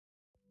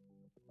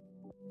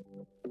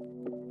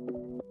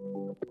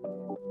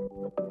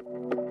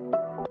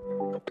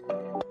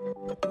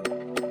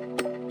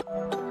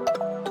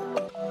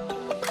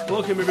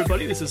Welcome,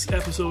 everybody. This is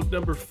episode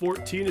number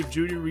 14 of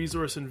Junior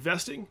Resource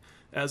Investing.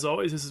 As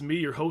always, this is me,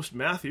 your host,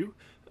 Matthew.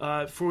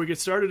 Before we get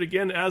started,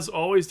 again, as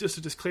always, just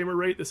a disclaimer,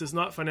 right? This is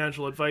not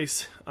financial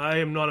advice. I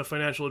am not a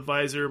financial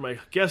advisor. My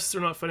guests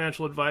are not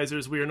financial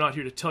advisors. We are not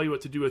here to tell you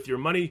what to do with your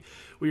money.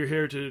 We are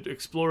here to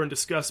explore and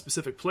discuss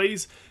specific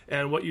plays,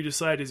 and what you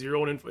decide is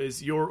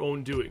your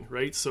own doing,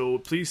 right? So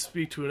please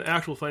speak to an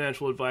actual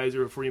financial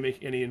advisor before you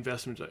make any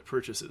investment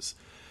purchases.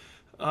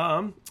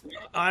 I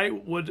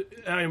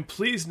am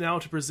pleased now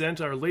to present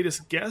our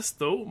latest guest,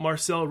 though,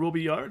 Marcel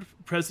Robillard,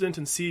 President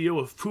and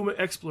CEO of Puma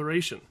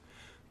Exploration.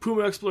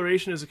 Puma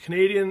Exploration is a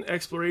Canadian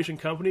exploration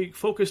company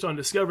focused on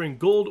discovering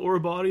gold ore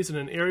bodies in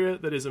an area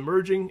that is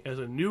emerging as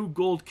a new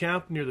gold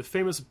camp near the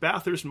famous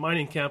Bathurst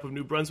mining camp of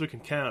New Brunswick in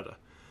Canada.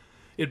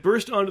 It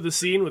burst onto the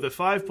scene with a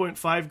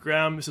 5.5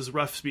 gram, this is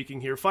rough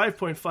speaking here,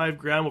 5.5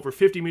 gram over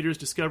 50 meters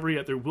discovery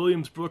at their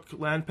Williamsbrook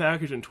land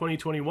package in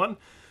 2021,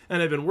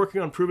 and have been working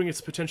on proving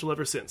its potential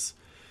ever since.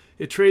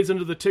 It trades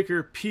under the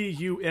ticker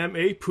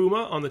PUMA,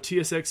 Puma, on the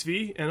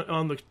TSXV, and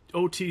on the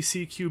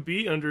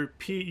OTCQB under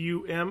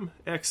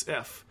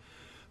PUMXF.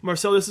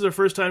 Marcel, this is our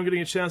first time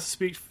getting a chance to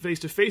speak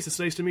face-to-face. It's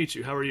nice to meet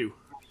you. How are you?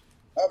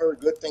 Oh, very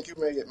good. Thank you,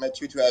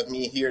 Matthew, to have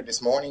me here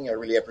this morning. I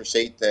really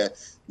appreciate the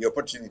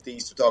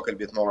opportunities to talk a little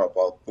bit more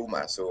about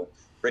Puma. So,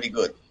 pretty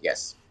good,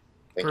 yes.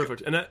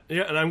 Perfect. And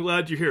I'm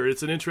glad you're here.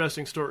 It's an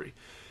interesting story.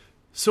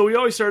 So we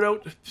always start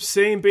out,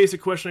 same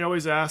basic question I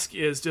always ask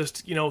is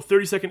just,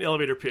 30-second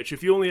elevator pitch.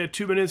 If you only had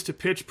 2 minutes to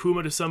pitch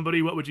Puma to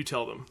somebody, what would you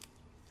tell them?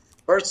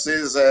 First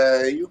is,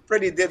 you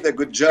pretty did a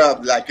good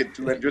job,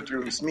 to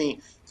introduce me.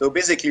 So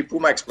basically,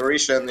 Puma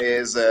Exploration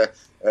is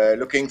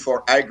looking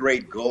for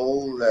high-grade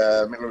gold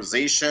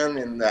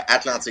mineralization in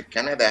Atlantic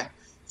Canada.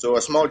 So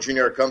a small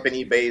junior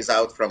company based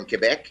out from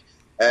Quebec.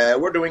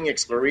 We're doing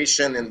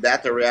exploration in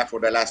that area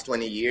for the last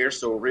 20 years,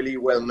 so really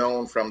well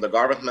known from the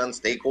government,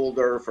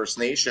 stakeholder, First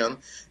Nation.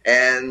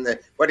 And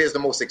what is the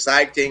most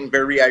exciting,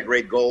 very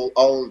high-grade gold,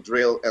 all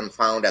drilled and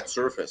found at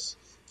surface.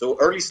 So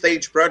early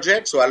stage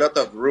project, so a lot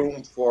of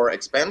room for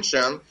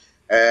expansion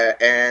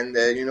and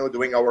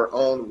doing our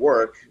own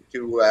work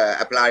to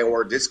apply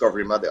our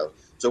discovery model.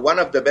 So one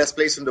of the best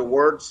places in the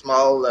world,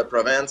 small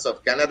province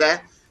of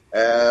Canada,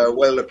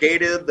 well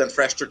located,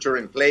 infrastructure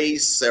in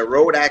place,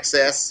 road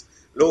access,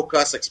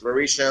 low-cost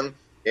exploration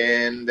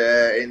in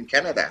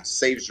Canada,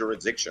 safe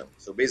jurisdiction.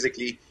 So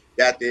basically,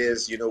 that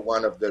is,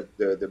 one of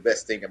the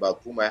best thing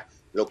about Puma.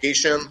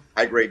 Location,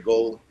 high-grade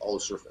gold, all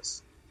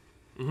surface.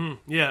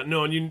 Mm-hmm. Yeah,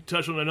 no, and you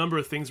touched on a number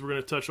of things we're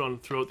going to touch on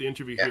throughout the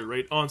interview here,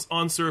 right?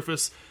 On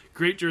surface,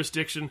 great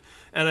jurisdiction,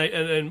 and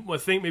I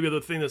think maybe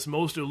the thing that's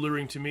most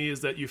alluring to me is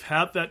that you've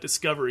had that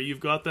discovery, you've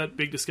got that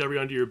big discovery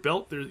under your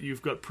belt,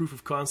 you've got proof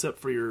of concept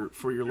for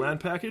your land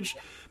package,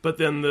 but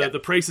then the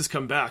prices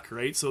come back,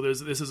 right? So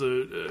this is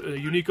a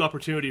unique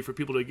opportunity for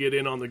people to get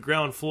in on the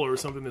ground floor,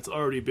 something that's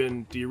already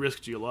been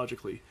de-risked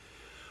geologically.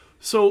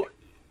 So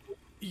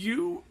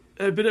you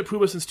have been at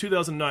Puma since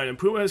 2009, and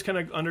Puma has kind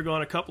of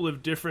undergone a couple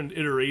of different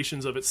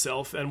iterations of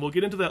itself, and we'll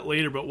get into that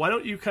later, but why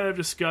don't you kind of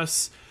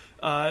discuss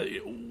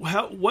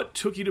what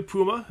took you to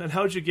Puma, and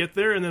how did you get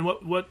there, and then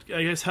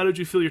how did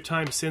you feel your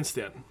time since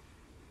then?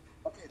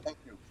 Okay, thank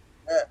you.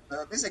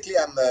 Basically,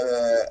 I'm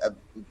a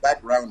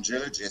background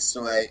geologist,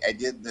 so I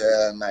did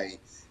my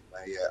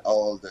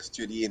all the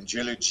study in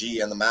geology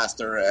and the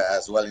master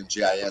as well in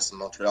GIS in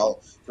Montreal.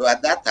 So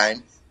at that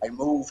time, I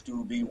moved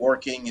to be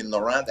working in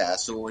Noranda,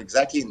 so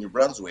exactly in New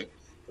Brunswick.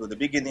 So the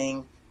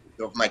beginning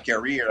of my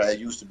career, I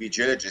used to be a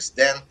geologist.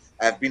 Then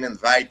I've been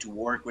invited to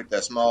work with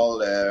a small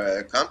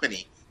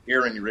company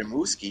here in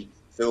Rimouski.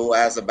 So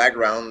as a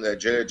background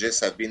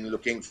geologist, I've been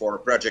looking for a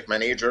project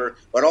manager,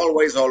 but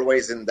always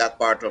in that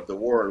part of the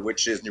world,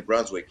 which is New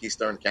Brunswick,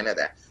 Eastern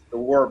Canada. So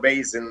we're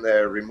based in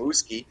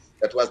Rimouski.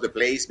 That was the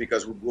place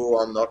because we go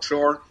on North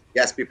Shore,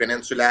 Gaspé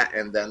Peninsula,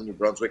 and then New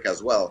Brunswick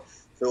as well.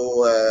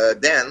 So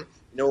then,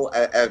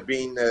 I've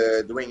been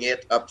doing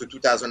it up to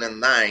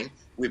 2009.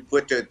 We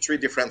put three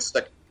different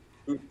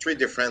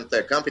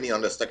company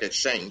on the stock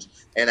exchange,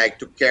 and I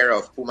took care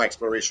of Puma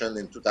Exploration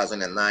in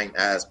 2009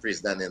 as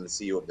president and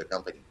CEO of the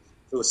company.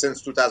 So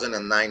since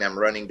 2009, I'm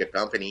running the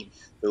company.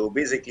 So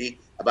basically,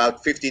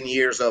 about 15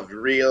 years of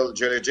real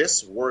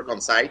geologist work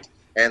on site,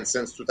 and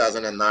since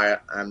 2009,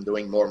 I'm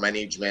doing more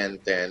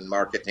management and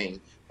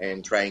marketing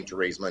and trying to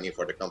raise money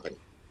for the company.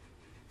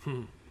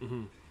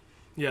 Mm-hmm.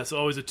 Yeah, it's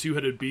always a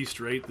two-headed beast,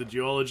 right? The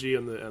geology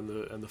and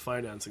the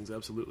financings,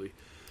 absolutely.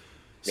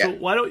 So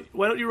why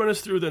don't you run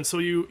us through then? So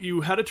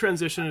you had a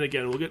transition, and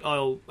again,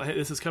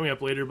 this is coming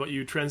up later, but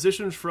you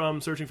transitioned from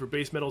searching for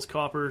base metals,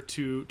 copper,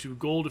 to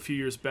gold a few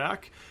years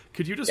back.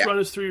 Could you just run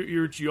us through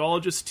your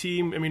geologist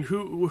team? I mean,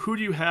 who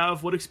do you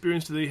have? What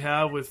experience do they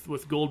have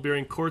with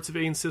gold-bearing quartz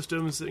vein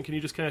systems? And can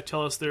you just kind of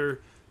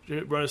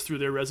run us through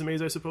their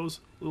resumes, I suppose,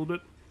 a little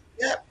bit?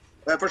 Yeah,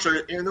 for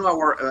sure.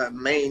 Our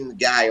main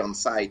guy on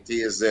site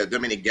is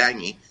Dominic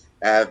Gagné.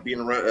 I've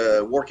been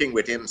working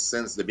with him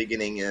since the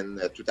beginning in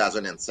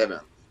 2007.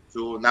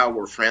 So now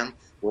we're friends.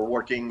 We're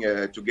working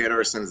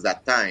together since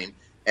that time.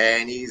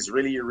 And he's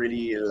really,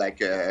 really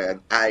like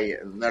an high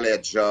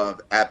knowledge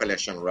of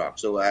Appalachian rock.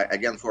 So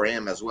again, for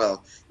him as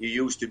well, he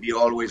used to be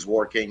always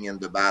working in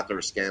the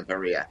Bathurst Camp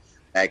area.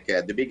 Like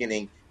at the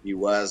beginning, he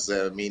was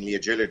mainly a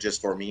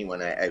geologist for me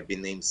when I've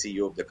been named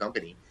CEO of the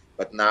company.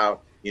 But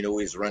now,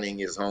 he's running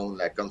his own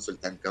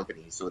consultant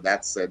company. So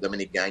that's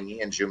Dominic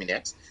Gagne and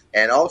Geominex.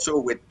 And also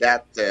with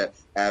that,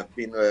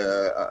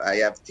 I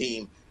have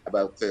team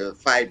about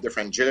 5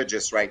 different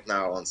geologists right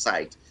now on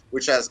site,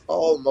 which has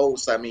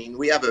almost,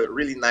 we have a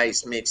really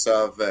nice mix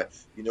of,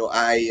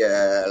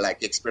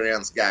 like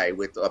experienced guy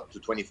with up to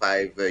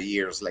 25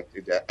 years, like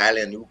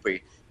Alan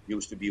Upe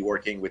used to be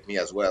working with me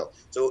as well.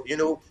 So,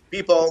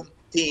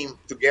 team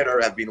together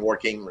have been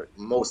working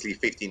mostly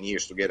 15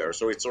 years together.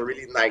 So it's a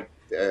really nice,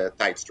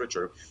 tight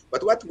structure.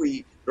 But what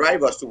we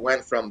drive us to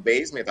went from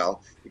base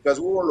metal, because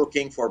we were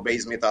looking for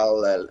base metal,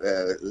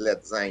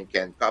 lead, zinc,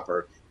 and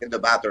copper in the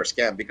Bathurst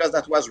camp, because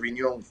that was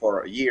renowned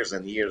for years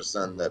and years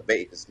on the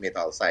base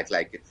metal site.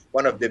 Like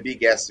one of the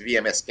biggest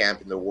VMS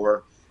camp in the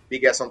world,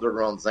 biggest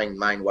underground zinc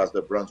mine was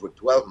the Brunswick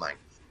 12 mine.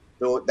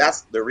 So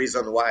that's the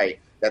reason why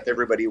that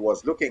everybody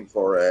was looking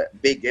for a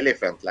big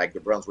elephant like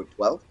the Brunswick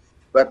 12.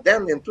 But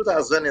then in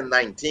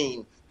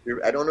 2019,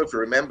 I don't know if you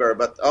remember,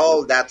 but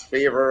all that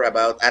favor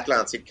about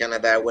Atlantic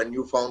Canada when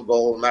you found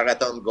gold,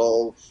 Marathon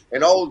Gold,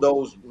 and all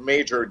those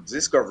major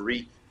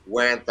discovery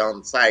went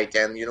on site.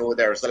 And,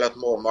 there's a lot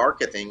more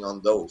marketing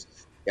on those.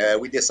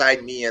 We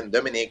decided, me and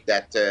Dominic,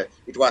 that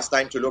it was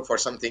time to look for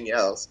something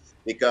else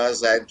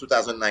because in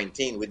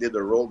 2019, we did a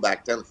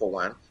rollback 10 for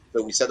 1.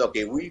 So we said,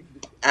 okay, we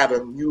have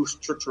a new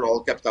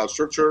capital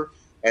structure,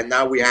 and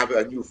now we have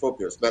a new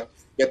focus. But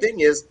the thing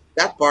is,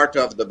 that part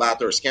of the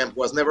Bathurst camp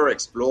was never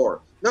explored,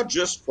 not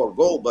just for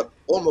gold, but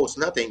almost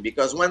nothing,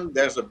 because when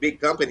there's a big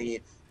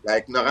company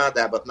like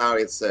Noranda, but now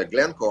it's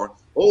Glencore,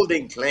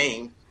 holding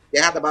claim, they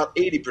had about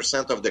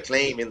 80% of the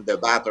claim in the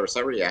Bathurst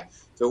area.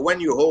 So when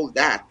you hold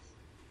that,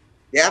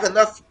 they have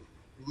enough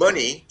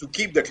money to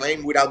keep the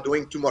claim without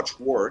doing too much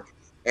work.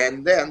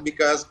 And then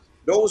because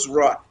those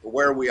rock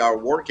where we are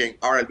working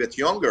are a bit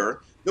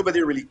younger,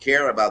 nobody really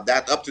care about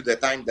that up to the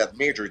time that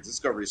major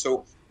discovery.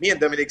 So me and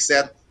Dominic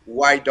said,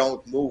 why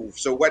don't move?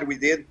 So what we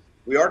did,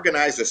 we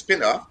organized a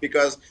spin-off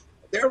because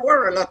there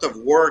were a lot of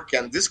work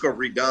and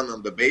discovery done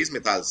on the base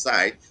metal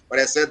side. But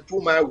I said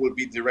Puma will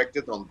be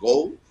directed on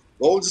gold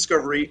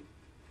discovery,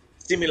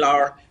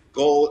 similar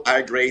gold,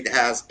 high grade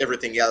has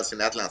everything else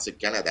in Atlantic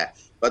Canada.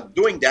 But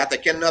doing that, I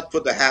cannot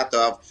put the hat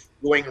of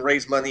going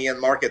raise money and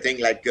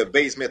marketing like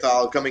base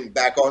metal, coming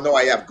back, oh no,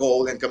 I have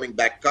gold, and coming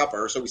back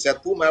copper. So we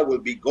said Puma will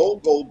be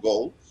gold,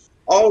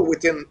 all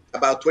within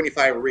about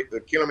 25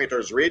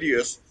 kilometers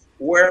radius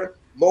where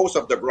most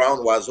of the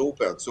ground was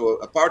open. So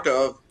a part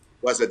of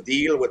was a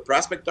deal with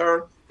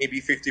Prospector,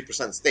 maybe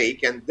 50%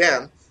 stake. And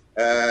then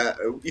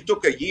it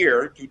took a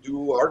year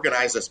to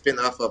organize a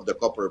spin-off of the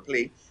copper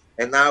play.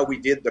 And now we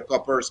did the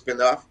copper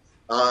spin-off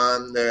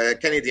on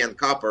Canadian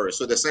Copper.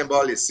 So the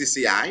symbol is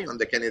CCI on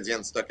the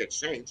Canadian Stock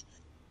Exchange.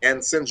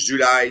 And since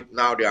July,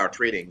 now they are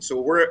trading.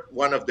 So we're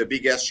one of the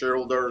biggest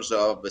shareholders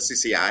of the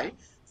CCI.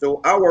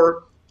 So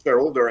our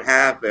shareholder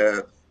have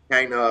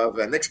kind of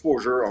an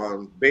exposure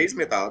on base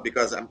metal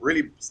because I'm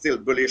really still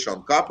bullish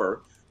on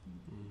copper,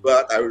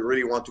 but I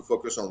really want to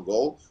focus on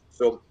gold.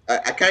 So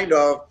I kind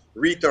of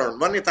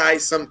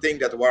monetize something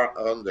that were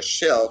on the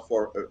shelf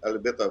for a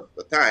little bit of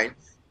time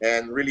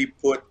and really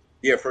put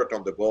the effort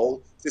on the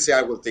gold.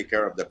 CCI will take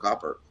care of the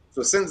copper.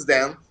 So since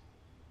then,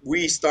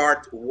 we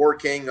start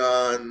working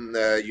on,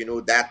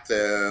 that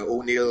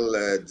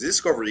O'Neill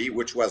discovery,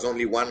 which was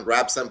only one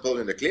grab sample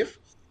in the cliff.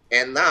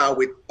 And now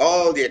with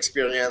all the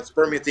experience,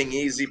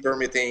 easy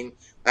permitting,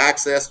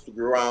 access to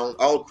ground,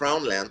 all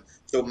crown land.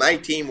 So my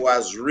team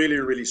was really,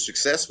 really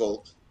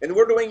successful. And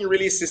we're doing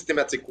really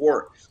systematic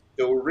work.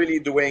 So we're really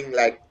doing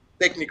like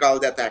technical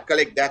data,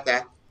 collect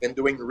data, and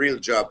doing real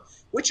job,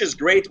 which is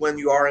great when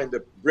you are in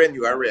the brand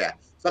new area.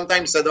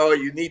 Sometimes said, oh,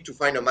 you need to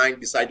find a mine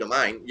beside the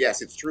mine.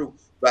 Yes, it's true.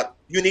 But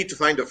you need to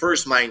find the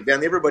first mine.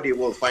 Then everybody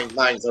will find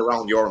mines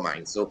around your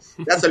mine. So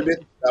that's a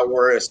bit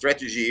our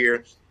strategy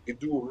here. You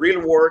do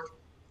real work,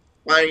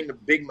 find a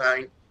big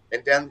mine.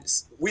 And then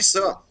we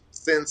saw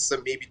since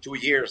maybe 2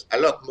 years, a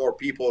lot more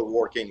people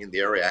working in the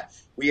area.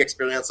 We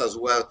experienced as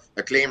well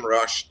a claim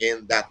rush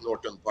in that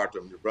northern part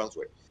of New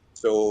Brunswick.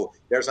 So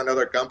there's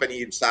another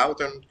company in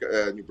southern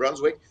New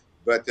Brunswick,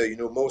 but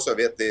most of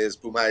it is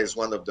Puma is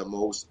one of the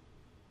most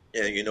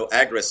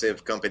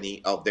aggressive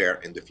company out there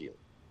in the field.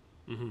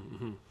 Mm-hmm,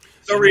 mm-hmm.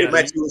 Sorry,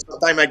 Matthew,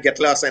 sometimes I get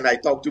lost and I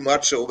talk too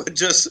much, so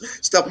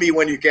just stop me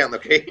when you can,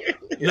 okay?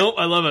 No,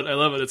 I love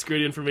it. It's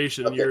great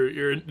information. Okay.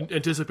 You're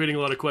anticipating a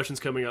lot of questions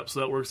coming up, so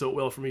that works out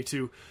well for me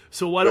too.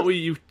 So why don't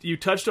we, you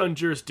touched on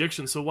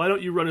jurisdiction, so why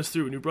don't you run us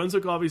through? New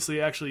Brunswick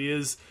obviously actually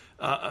is,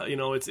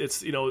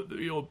 it's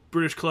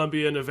British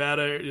Columbia,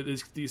 Nevada,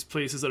 these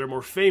places that are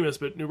more famous,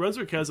 but New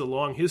Brunswick has a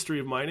long history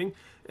of mining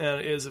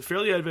and is a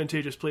fairly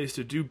advantageous place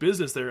to do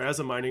business there as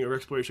a mining or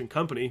exploration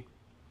company.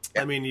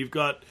 I mean, you've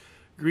got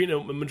a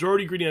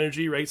majority green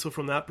energy, right? So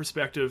from that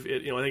perspective, I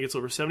think it's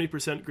over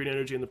 70% green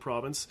energy in the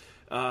province.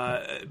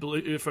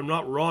 If I'm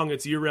not wrong,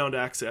 it's year-round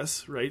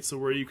access, right? So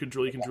where you can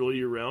drill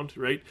year-round,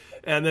 right?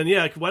 And then,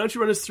 why don't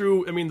you run us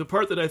through? I mean, the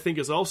part that I think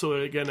is also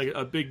again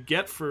a big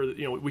get for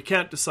we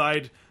can't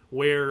decide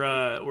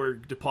where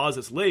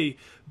deposits lay,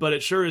 but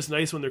it sure is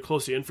nice when they're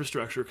close to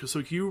infrastructure.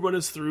 So can you run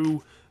us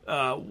through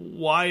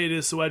why it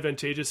is so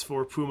advantageous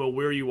for Puma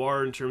where you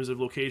are in terms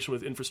of location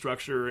with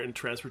infrastructure and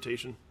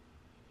transportation?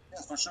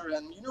 Yeah, for sure.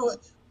 And you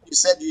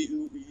said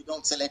you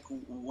don't select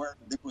where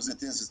the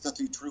deposit is. It's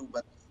totally true,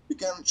 but you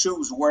can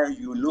choose where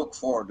you look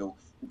for, though,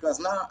 because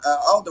now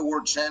all the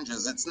world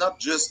changes. It's not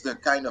just the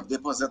kind of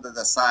deposit,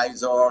 the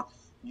size, or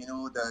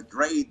the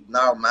grade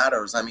now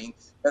matters. I mean,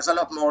 there's a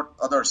lot more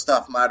other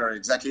stuff matter.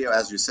 Exactly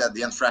as you said,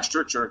 the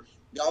infrastructure,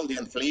 all the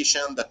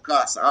inflation, the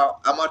cost,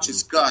 how much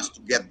it costs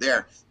to get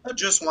there. Not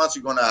just once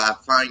you're gonna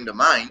find the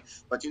mine,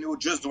 but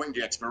just doing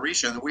the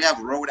exploration. We have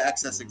road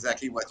access,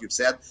 exactly what you've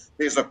said.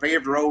 There's a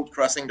paved road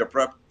crossing the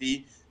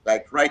property,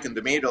 like right in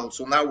the middle.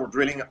 So now we're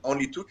drilling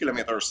only 2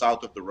 kilometers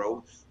south of the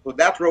road. So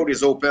that road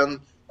is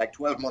open like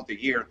 12 months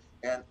a year.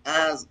 And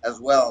as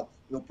well,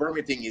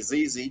 permitting is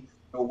easy.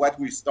 So what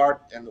we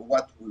start and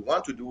what we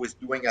want to do is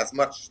doing as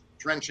much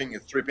trenching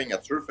and stripping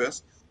at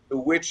surface,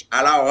 which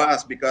allow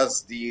us,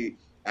 because the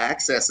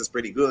access is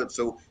pretty good.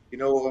 So, we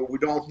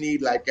don't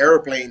need like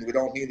airplane, we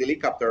don't need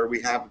helicopter,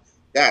 we have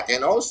that.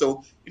 And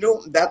also,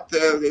 that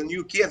the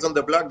new kids on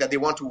the block that they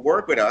want to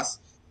work with us,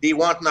 they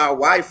want now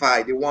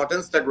Wi-Fi, they want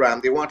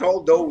Instagram, they want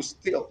all those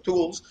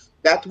tools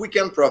that we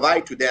can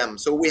provide to them.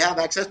 So we have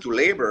access to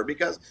labor,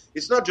 because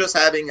it's not just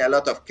having a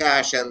lot of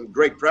cash and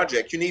great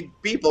project. You need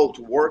people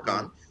to work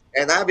on.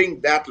 And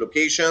having that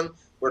location,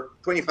 we're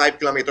 25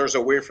 kilometers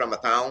away from a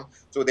town.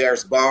 So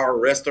there's bar,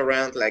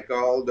 restaurant, like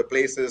all the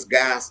places,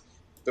 gas.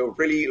 So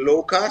really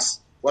low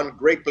cost, one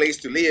great place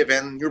to live.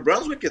 And New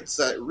Brunswick, it's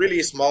a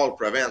really small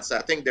province.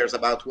 I think there's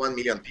about 1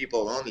 million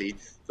people only.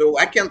 So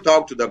I can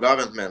talk to the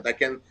government. I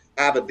can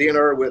have a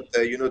dinner with,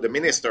 the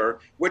minister,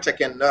 which I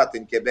cannot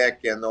in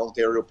Quebec and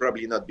Ontario,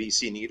 probably not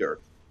BC neither.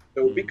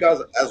 So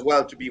because as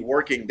well to be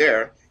working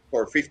there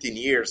for 15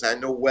 years, I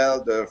know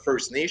well the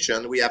First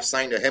Nation. We have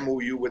signed a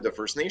MOU with the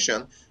First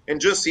Nation. And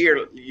just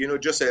here,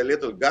 just a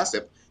little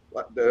gossip,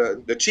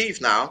 the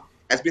chief now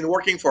has been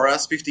working for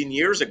us 15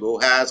 years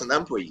ago as an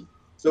employee.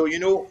 So,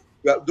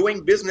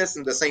 doing business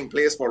in the same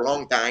place for a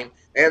long time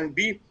and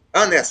be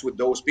honest with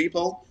those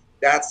people,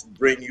 that's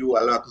bring you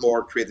a lot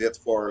more credit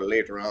for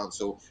later on.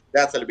 So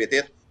that's a little bit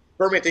it.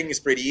 Permitting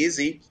is pretty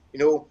easy.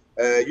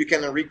 You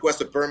can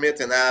request a permit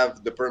and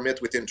have the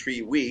permit within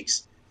 3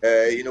 weeks,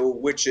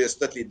 which is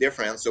totally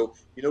different. So,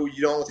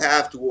 you don't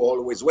have to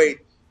always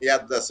wait. We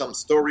had some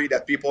story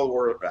that people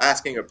were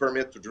asking a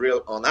permit to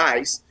drill on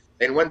ice.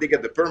 And when they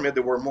get the permit,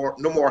 there were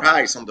no more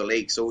ice on the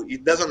lake. So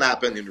it doesn't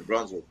happen in New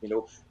Brunswick.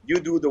 You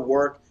do the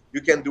work,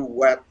 you can do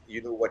what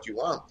you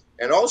want.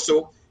 And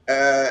also,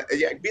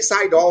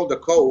 beside all the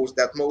coast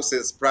that most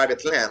is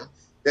private land,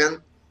 then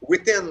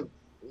within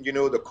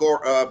the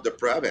core of the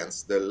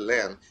province, the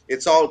land,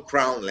 it's all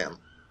crown land.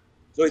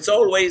 So it's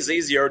always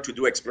easier to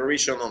do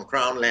exploration on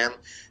crown land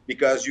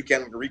because you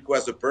can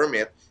request a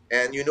permit.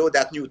 And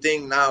that new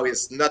thing now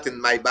is not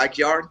in my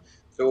backyard.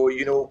 So,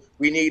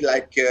 we need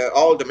like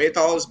all the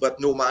metals, but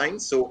no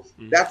mines. So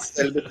that's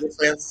a little bit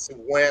different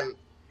when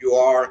you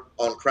are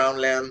on crown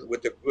land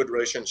with a good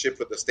relationship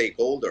with the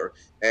stakeholder.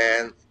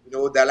 And,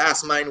 the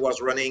last mine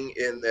was running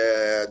in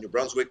New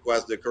Brunswick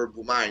was the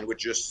Caribou mine,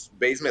 which is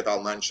base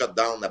metal mine, shut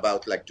down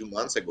about like 2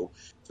 months ago.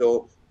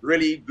 So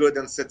really good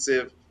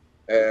incentive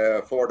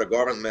for the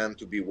government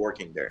to be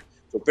working there.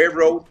 So paved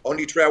road,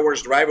 only 3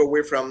 hours drive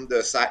away from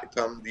the site,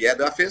 from the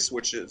head office,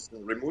 which is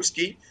in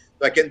Rimouski.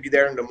 So I can be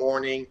there in the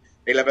morning,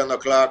 11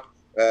 o'clock,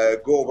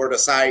 go over the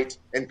site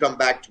and come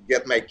back to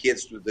get my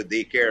kids to the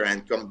daycare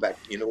and come back,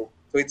 So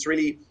it's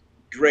really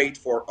great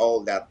for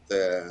all that,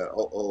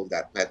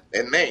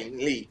 and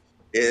mainly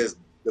is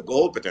the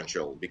gold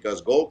potential,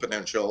 because gold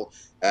potential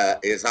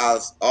is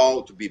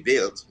all to be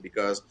built,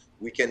 because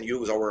we can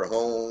use our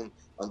own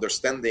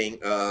understanding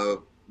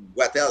of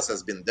what else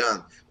has been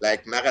done.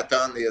 Like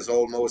Marathon is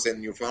almost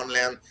in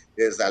Newfoundland,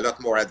 is a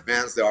lot more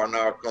advanced. They are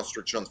now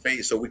construction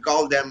phase. So we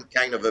call them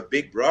kind of a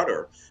big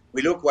brother.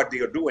 We look what they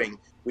are doing.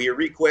 We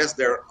request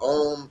their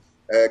own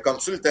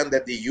consultant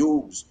that they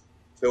use.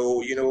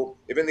 So,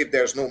 even if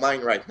there's no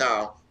mine right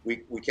now,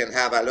 we can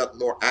have a lot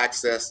more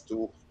access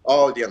to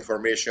all the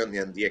information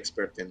and the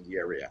expert in the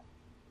area.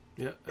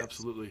 Yeah,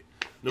 absolutely.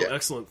 No,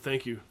 excellent.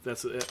 Thank you.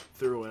 That's a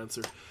thorough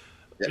answer.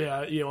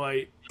 Yeah,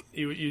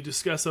 you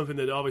discussed something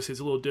that obviously is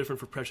a little different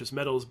for precious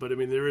metals, but I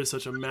mean there is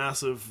such a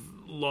massive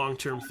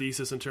long-term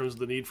thesis in terms of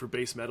the need for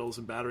base metals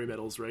and battery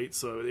metals, right?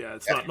 So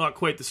it's not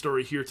quite the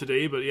story here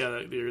today, but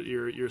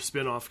your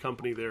spin-off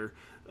company there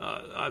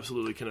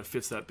absolutely kind of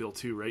fits that bill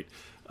too, right?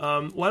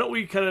 Why don't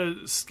we kind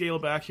of scale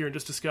back here and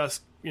just discuss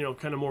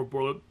kind of more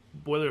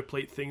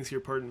boilerplate things here?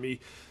 Pardon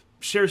me.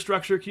 Share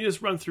structure. Can you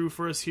just run through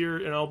for us here,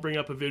 and I'll bring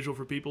up a visual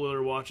for people that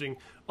are watching.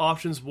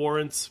 Options,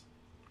 warrants.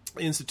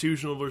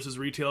 institutional versus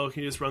retail.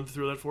 Can you just run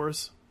through that for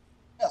us?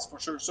 Yes, for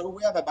sure. So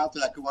we have about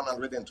like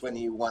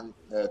 20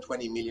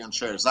 million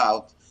shares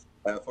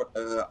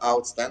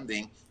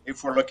outstanding.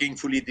 If we're looking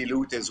fully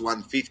dilute is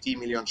 150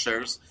 million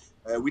shares.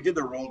 We did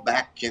a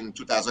rollback in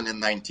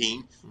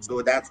 2019,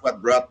 so that's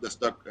what brought the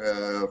stock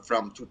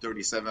from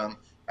 237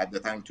 at the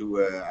time to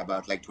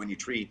about like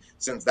 23.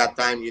 Since that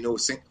time,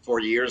 since 4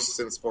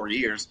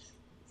 years,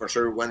 for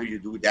sure, when you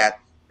do that,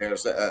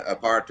 there's a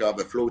part of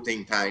a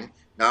floating time.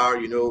 Now,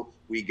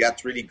 we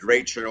got really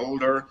great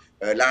shareholder.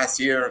 Last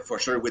year, for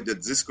sure, with the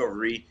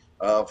discovery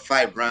of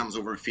 5 grams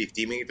over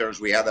 50 meters,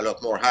 we had a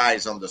lot more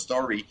highs on the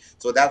story.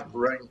 So that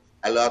bring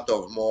a lot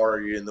of more,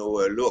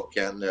 look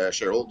and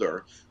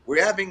shareholder.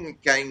 We're having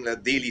kind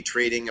of daily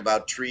trading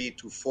about 300,000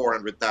 to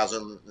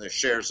 400,000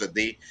 shares a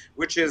day,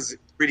 which is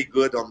pretty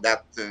good on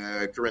that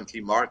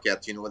currently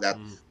market. You know that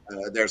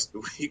there's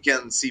we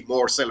can see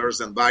more sellers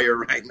than buyer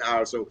right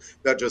now, so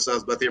not just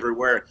us but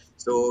everywhere.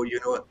 So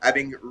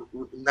having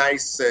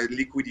nice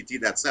liquidity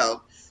that's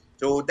helped.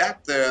 So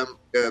that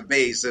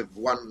base of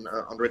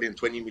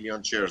 120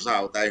 million shares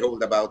out, I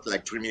hold about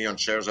like 3 million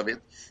shares of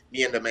it.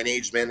 Me and the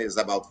management is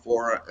about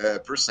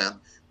 4%.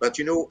 But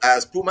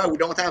as Puma, we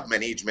don't have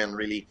management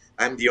really.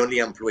 I'm the only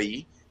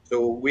employee.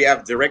 So we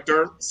have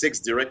director, 6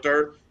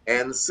 director,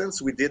 and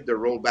since we did the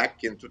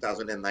rollback in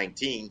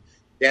 2019,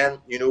 then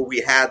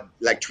we had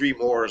like 3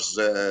 more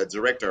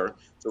director.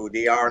 So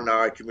they are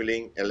now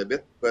accumulating a little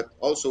bit, but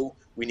also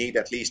we need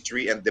at least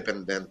 3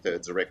 independent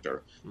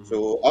director.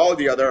 So all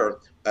the other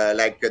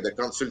like the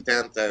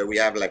consultant, we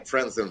have like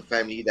friends and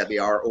family that they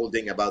are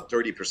holding about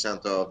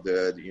 30% of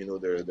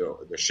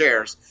the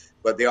shares,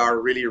 but they are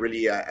really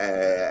really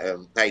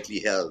tightly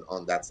held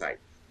on that side.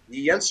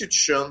 The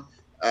institution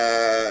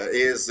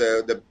is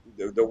the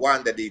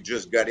one that they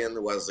just got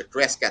in was the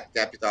Crescat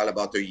Capital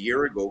about a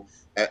year ago,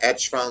 a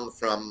hedge fund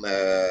from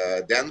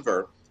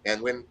Denver,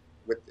 and when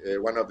with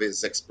one of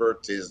his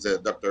experts is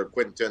Dr.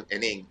 Quinton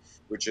Henning,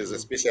 which is a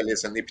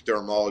specialist in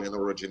epithermal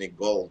neurogenic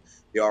gold.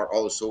 They are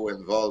also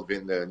involved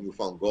in the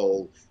Newfound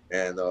gold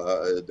and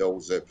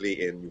those play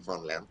in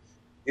Newfoundland.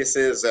 This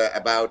is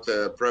about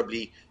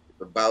probably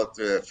about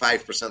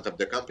 5% of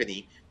the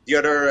company. The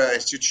other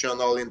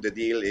institutional in the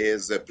deal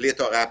is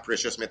Plethora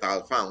Precious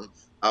Metal Fund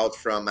out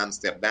from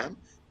Amsterdam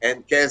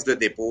and Caisse de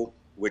Dépôt,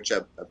 which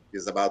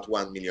is about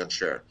 1 million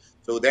share.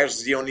 So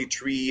there's the only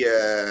 3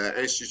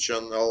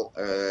 institutional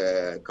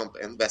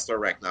investor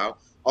right now.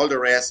 All the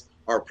rest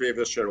are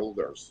previous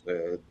shareholders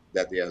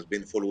that they have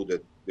been followed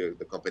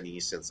the company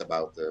since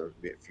about a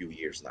few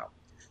years now.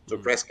 So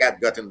Crescat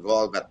got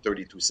involved at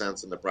 32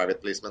 cents in the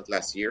private placement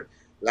last year.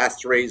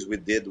 Last raise we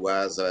did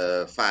was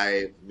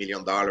 $5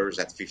 million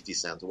at 50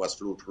 cents. It was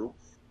flew through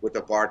with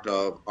a part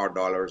of our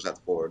dollars at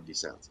 40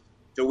 cents.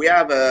 So we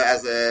have,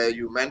 as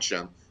you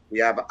mentioned, we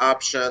have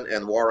option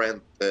and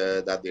warrant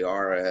that they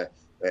are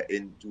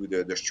into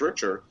the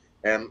structure.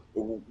 And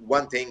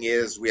one thing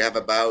is we have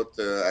about,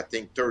 I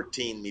think,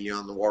 13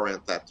 million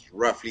warrant at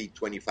roughly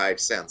 25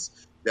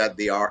 cents that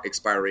they are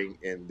expiring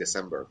in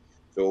December.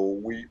 So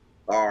we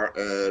are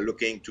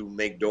looking to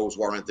make those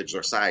warrant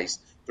exercise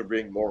to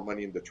bring more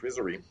money in the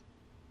treasury.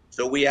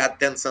 So we had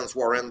 10 cents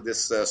warrant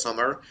this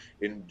summer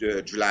in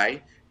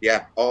July. They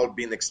have all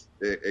been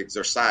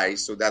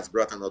exercised, so that's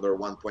brought another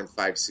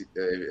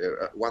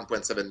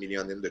 1.7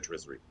 million in the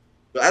treasury.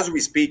 So as we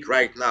speak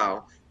right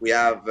now, we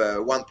have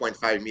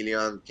 1.5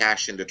 million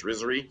cash in the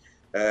treasury.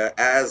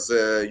 As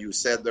you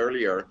said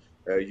earlier,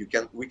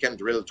 we can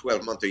drill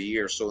 12 months a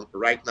year. So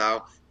right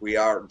now we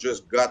are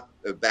just got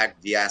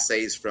back the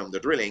assays from the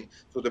drilling.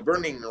 So the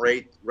burning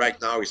rate right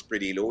now is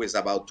pretty low, is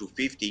about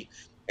 250.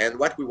 And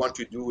what we want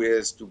to do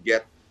is to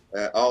get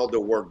all the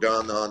work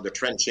done on the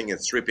trenching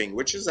and stripping,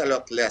 which is a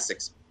lot less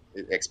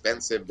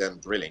expensive than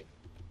drilling.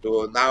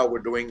 So now we're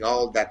doing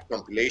all that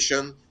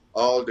compilation,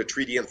 all the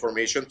 3D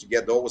information to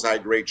get those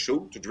high-grade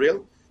shoe to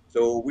drill.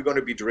 So we're going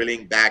to be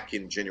drilling back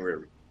in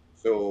January.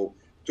 So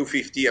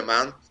 250 a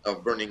month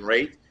of burning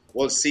rate.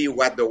 We'll see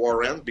what the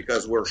warrant,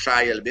 because we're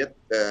shy a little bit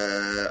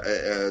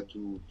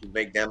to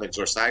make them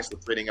exercise. We're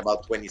trading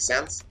about 20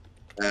 cents.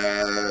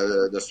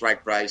 The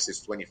strike price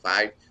is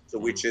 25, so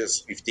which is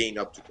 15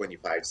 up to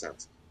 25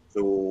 cents.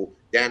 So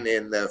then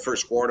in the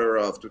first quarter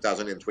of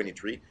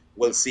 2023,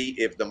 we'll see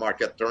if the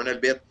market turn a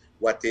bit,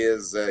 what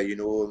is,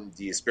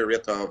 the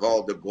spirit of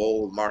all the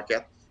gold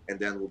market, and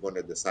then we're going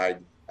to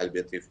decide a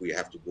bit if we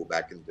have to go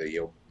back in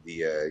the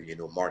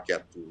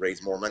market to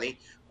raise more money,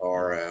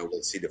 or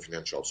we'll see the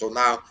financial. So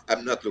now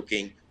I'm not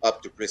looking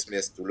up to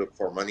Christmas to look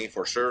for money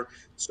for sure.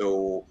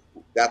 So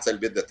that's a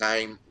bit the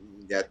time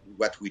that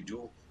what we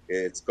do.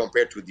 It's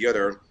compared to the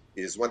other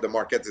is when the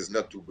market is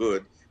not too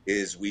good,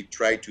 is we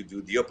try to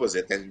do the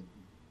opposite and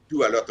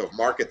do a lot of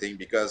marketing,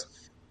 because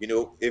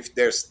if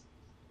there's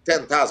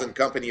 10,000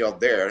 company out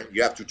there,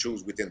 you have to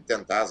choose within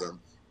 10,000.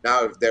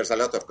 Now if there's a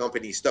lot of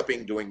companies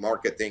stopping doing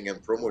marketing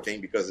and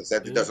promoting because it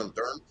said it doesn't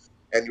turn,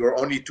 and you're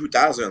only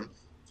 2,000,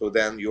 so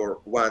then you're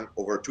 1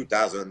 over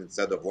 2,000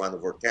 instead of 1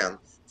 over 10.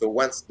 So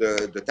once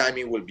the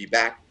timing will be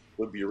back,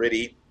 we'll be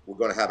ready we're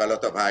going to have a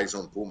lot of eyes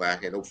on Puma,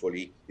 and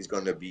hopefully it's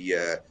going to be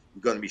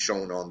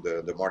shown on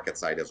the market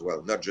side as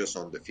well, not just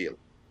on the field.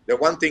 The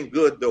one thing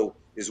good though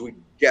is we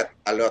get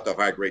a lot of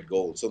high grade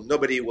gold, so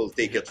nobody will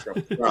take it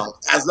from the ground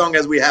as long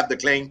as we have the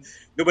claim.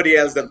 Nobody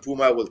else than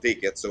Puma will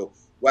take it. So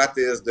what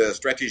is the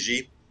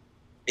strategy?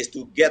 Is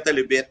to get a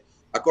little bit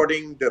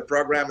according to the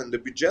program and the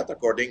budget,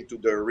 according to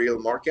the real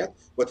market,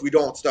 but we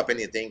don't stop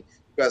anything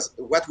because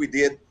what we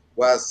did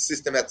was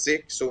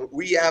systematic. So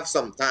we have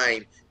some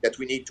time that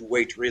we need to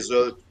wait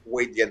result,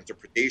 wait the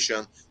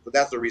interpretation. So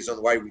that's the reason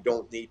why we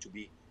don't need to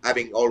be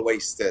having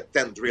always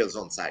 10 drills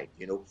on site,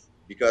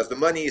 because the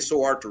money is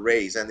so hard to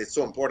raise and it's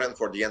so important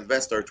for the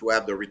investor to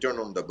have the return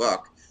on the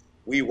buck.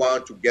 We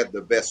want to get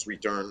the best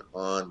return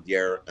on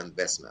their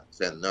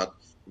investments and not,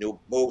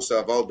 most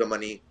of all the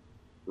money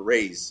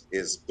raised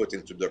is put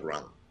into the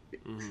ground.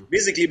 Mm-hmm.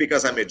 Basically,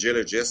 because I'm a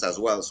geologist as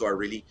well, so I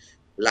really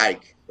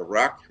like the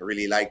rock. I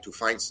really like to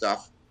find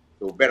stuff.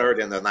 So better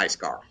than a nice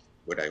car,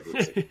 what I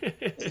would say.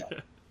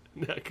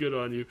 Yeah, good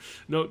on you.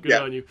 No, good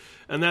on you.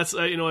 And that's,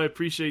 I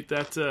appreciate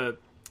that.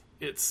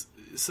 It's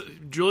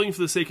drilling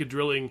for the sake of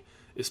drilling,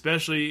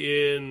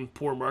 especially in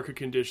poor market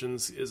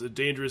conditions, is a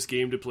dangerous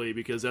game to play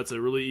because that's a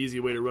really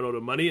easy way to run out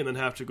of money and then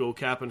have to go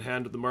cap in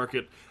hand to the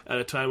market at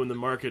a time when the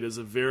market is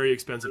a very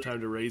expensive time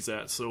to raise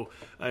that. So,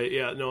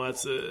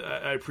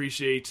 I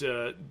appreciate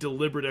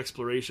deliberate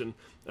exploration.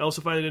 I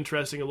also find it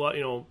interesting a lot.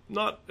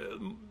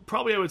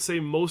 Probably I would say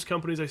most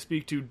companies I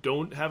speak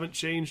to haven't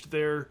changed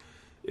their,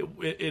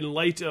 in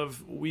light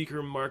of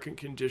weaker market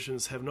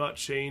conditions, have not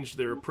changed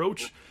their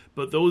approach.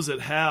 But those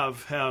that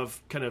have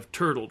kind of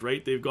turtled,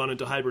 right? They've gone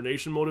into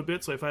hibernation mode a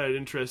bit. So I find it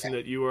interesting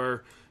that you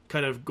are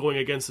kind of going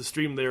against the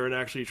stream there and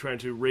actually trying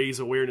to raise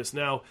awareness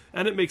now.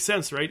 And it makes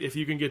sense, right? If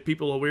you can get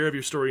people aware of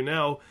your story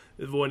now,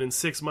 when in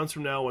 6 months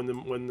from now,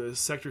 when the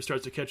sector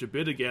starts to catch a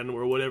bid again,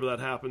 or whatever that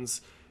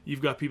happens,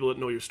 you've got people that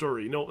know your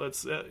story. No,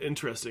 that's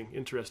interesting.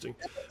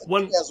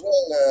 One as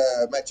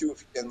well, Matthew,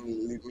 if you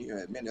can leave me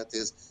a minute,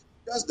 is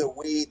just the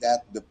way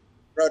that the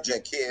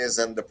project is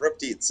and the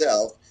property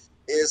itself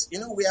is,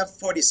 we have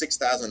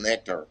 46,000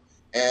 hectares.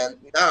 And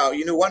now,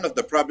 one of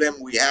the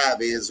problem we have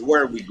is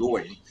where we're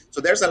going.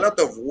 So there's a lot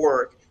of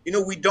work.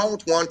 We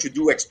don't want to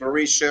do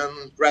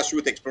exploration,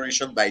 grassroots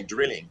exploration by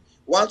drilling.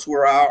 Once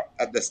we're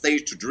at the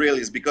stage to drill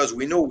is because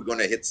we know we're going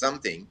to hit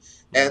something.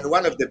 And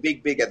one of the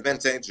big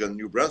advantage on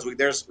New Brunswick,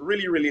 there's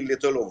really, really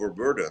little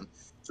overburden.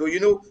 So,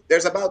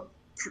 there's about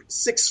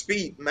 6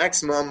 feet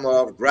maximum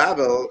of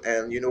gravel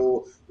and,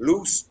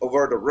 loose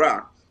over the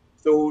rock.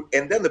 So,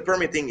 and then the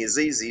permitting is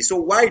easy. So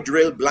why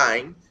drill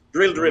blind?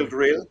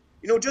 Drill.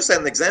 Just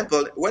an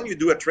example, when you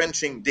do a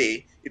trenching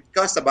day, it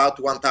costs about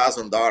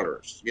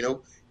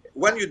 $1,000.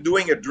 When you're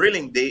doing a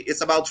drilling day,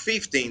 it's about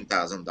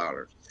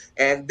 $15,000.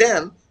 And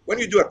then when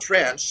you do a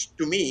trench,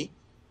 to me,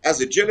 as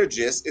a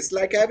geologist, it's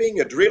like having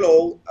a drill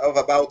hole of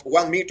about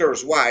 1 meter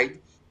wide,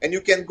 and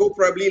you can go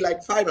probably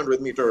like 500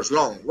 meters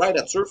long, right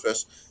at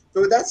surface.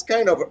 So that's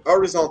kind of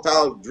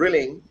horizontal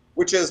drilling,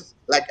 which is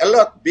like a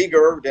lot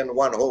bigger than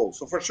one hole.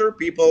 So for sure,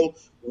 people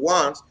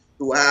want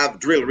to have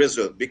drill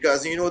result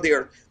because,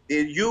 they're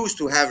used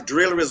to have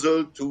drill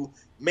result to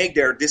make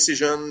their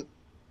decision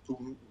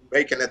to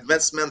make an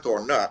investment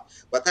or not.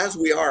 But as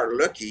we are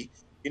lucky,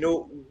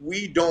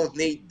 we don't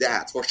need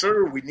that. For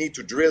sure, we need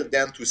to drill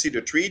then to see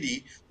the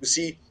 3D, to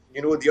see,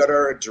 the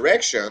other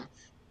direction.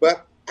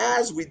 But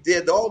as we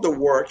did all the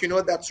work,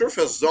 that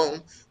surface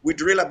zone, we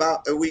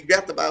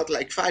get about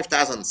like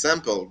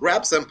 5,000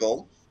 grab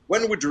sample.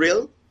 When we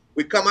drill,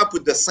 we come up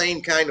with the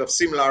same kind of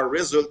similar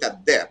result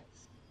at depth.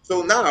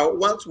 So now,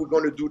 once we're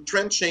going to do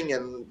trenching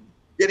and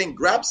getting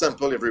grab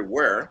sample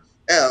everywhere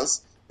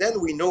else, then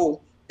we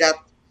know that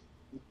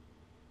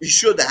we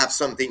should have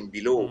something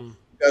below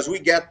because we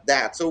get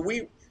that. So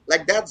we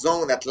like that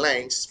zone at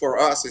length for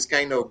us is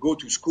kind of go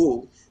to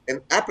school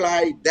and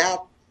apply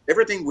that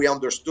everything we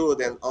understood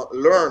and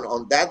learn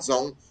on that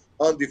zone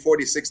on the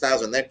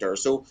 46,000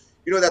 hectares. So,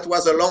 that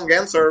was a long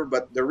answer,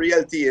 but the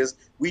reality is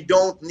we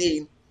don't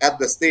need at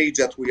the stage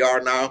that we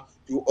are now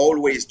to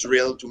always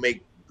drill to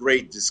make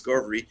great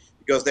discovery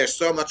because there's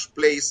so much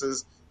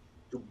places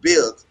to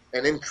build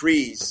and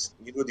increase,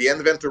 the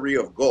inventory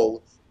of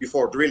gold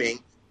before drilling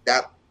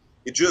that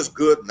it's just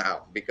good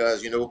now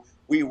because,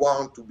 we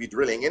want to be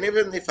drilling. And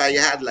even if I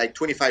had like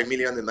 25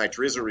 million in my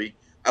treasury,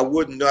 I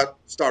would not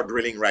start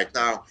drilling right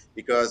now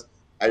because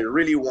I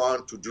really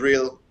want to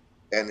drill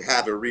and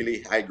have a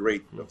really high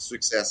rate of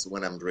success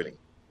when I'm drilling.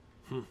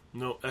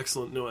 No,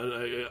 excellent. No,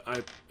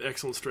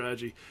 excellent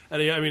strategy.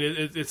 And I mean,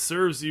 it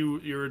serves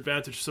your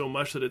advantage so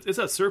much that it's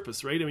at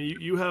surface, right? I mean,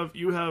 you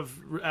have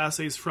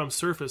assays from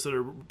surface that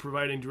are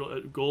providing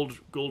gold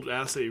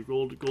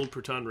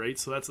per ton, right?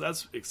 So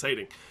that's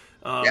exciting.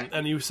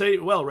 And you say,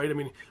 well, right? I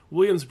mean,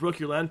 Williamsbrook,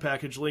 your land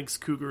package links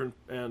Cougar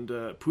and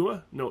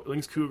Puma. No,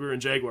 links Cougar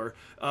and Jaguar.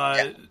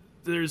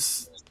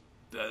 There's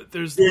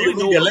really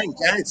no link.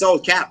 It's all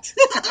capped.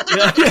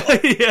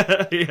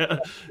 yeah.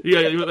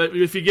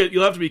 If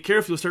you'll have to be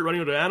careful. You'll start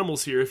running out of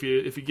animals here if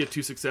you get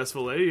too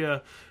successful. Up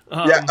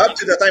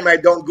to the time I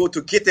don't go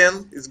to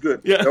kitten, it's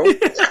good. Yeah. No?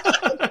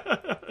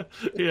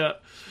 Yeah.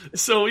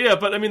 So yeah,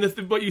 but I mean,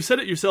 but you said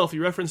it yourself.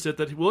 You referenced it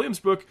that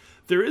Williamsbrook,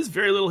 there is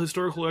very little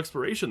historical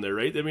exploration there,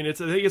 right? I mean, I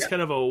think it's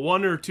kind of a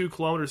 1 or 2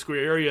 kilometer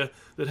square area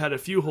that had a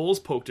few holes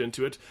poked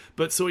into it.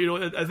 But so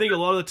I think a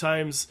lot of the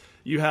times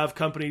you have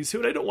companies who,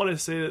 and I don't want to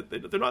say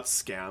that they're not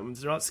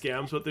scams,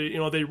 but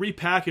they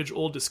repackage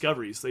old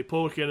discoveries. They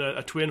poke in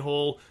a twin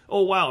hole.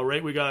 Oh wow,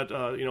 right? We got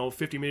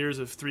 50 meters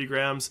of 3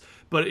 grams.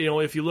 But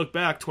if you look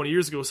back 20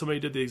 years ago, somebody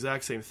did the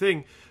exact same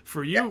thing.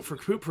 For you,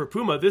 for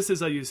Puma, this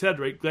is, like you said,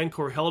 right?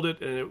 Glencore held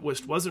it, and it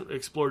wasn't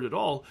explored at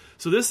all.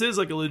 So this is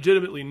like a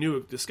legitimately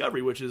new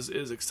discovery, which is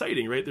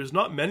exciting, right? There's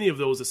not many of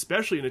those,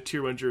 especially in a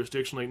tier 1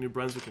 jurisdiction like New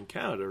Brunswick and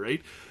Canada,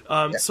 right?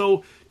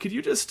 So could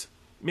you just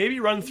maybe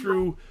run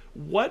through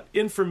what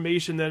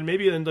information then,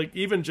 maybe then like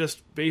even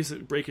just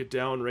break it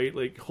down, right?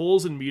 Like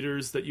holes and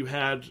meters that you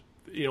had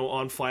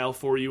on file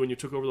for you when you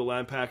took over the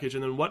land package,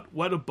 and then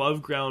what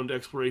above ground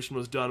exploration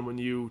was done when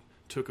you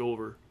took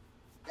over.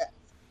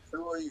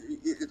 So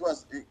it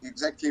was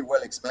exactly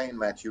well explained,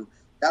 Matthew.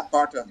 That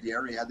part of the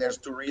area, there's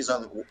 2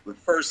 reasons. The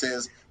first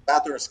is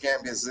Bathurst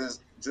Camp is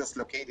just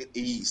located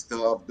east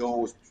of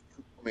those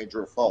 2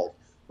 major faults.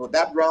 So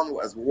that ground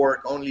was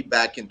worked only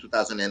back in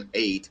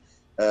 2008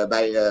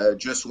 by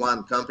just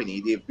one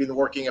company. They've been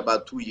working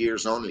about 2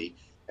 years only.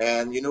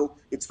 And,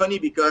 it's funny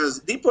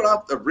because they put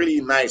up a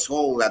really nice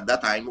hole at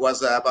that time. It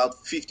was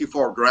about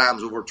 54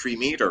 grams over 3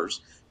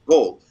 meters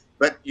gold.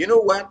 But you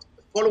know what?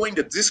 Following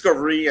the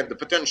discovery and the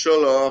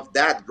potential of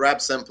that grab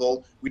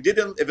sample, we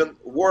didn't even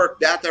work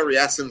that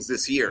area since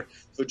this year.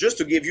 So just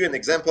to give you an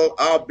example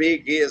how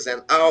big is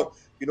and how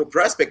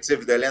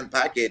prospective the land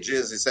package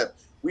is that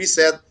we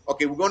said,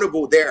 okay, we're going to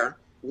go there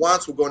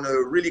once we're going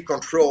to really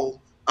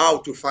control how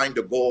to find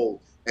the gold.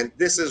 And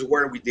this is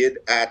where we did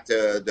at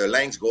the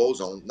Lanks Gold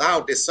Zone. Now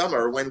this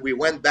summer, when we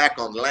went back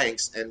on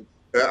Lanks, and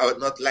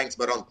not Lanks,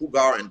 but on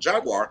Cougar and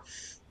Jaguar,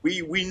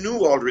 we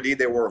knew already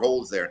there were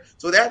holes there.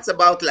 So that's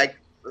about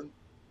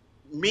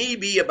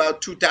maybe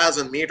about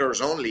 2,000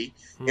 meters only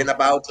in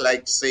about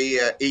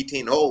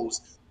 18 holes.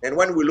 And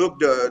when we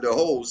looked the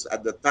holes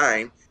at the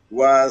time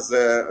was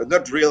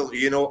not drilled,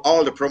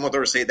 all the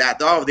promoters say that,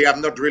 they have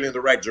not drilled in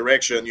the right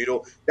direction,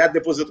 that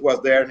deposit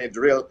was there and they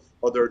drilled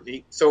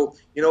underneath. So,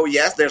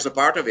 yes, there's a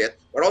part of it,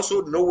 but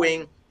also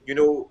knowing,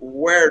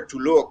 where to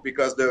look,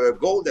 because the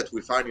gold that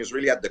we find is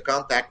really at the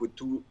contact with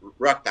 2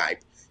 rock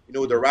type,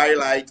 the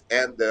rhyolite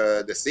and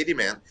the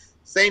sediment.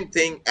 Same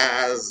thing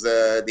as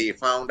they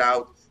found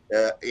out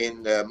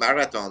in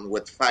Marathon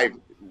with 5,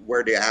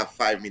 where they have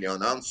 5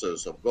 million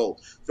ounces of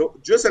gold. So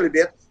just a little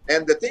bit.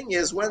 And the thing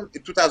is, when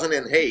in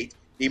 2008,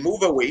 they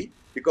move away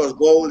because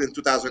gold in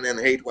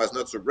 2008 was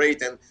not so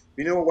great. And,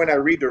 when I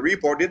read the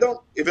report, they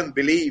don't even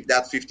believe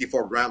that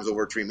 54 grams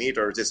over 3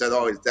 meters. They said,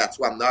 that's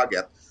one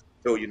nugget.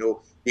 So,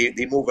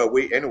 they move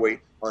away anyway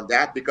on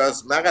that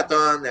because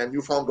Marathon and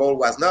Newfound Gold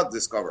was not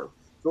discovered.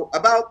 So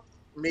about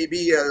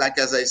maybe,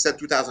 as I said,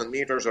 2,000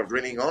 meters of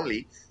drilling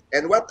only.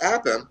 And what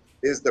happened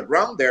is the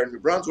ground there in New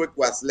Brunswick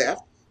was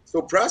left.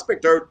 So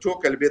prospector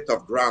took a little bit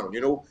of ground.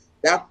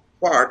 That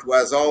part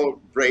was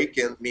all break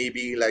in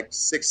maybe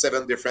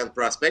 6-7 different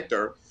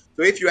prospector.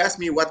 So if you ask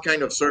me what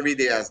kind of survey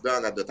they has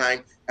done at the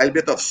time, a little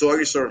bit of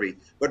soil survey,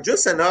 but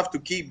just enough to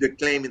keep the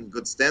claim in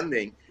good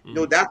standing.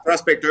 That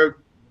prospector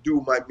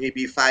do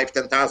maybe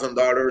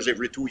 $5,000-$10,000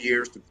 every 2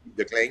 years to keep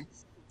the claim.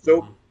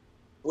 So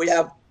we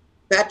have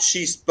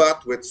patchy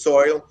spot with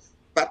soil,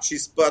 patchy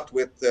spot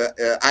with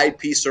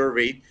IP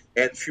survey,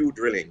 and few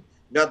drilling.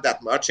 Not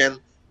that much, and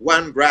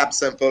 1 grab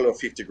sample of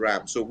 50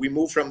 grams. So we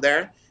move from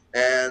there,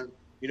 and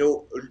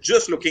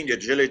just looking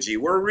at geology,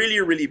 we're really,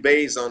 really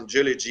based on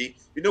geology.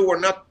 We're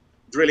not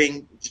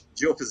drilling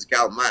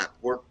geophysical map.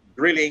 We're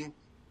drilling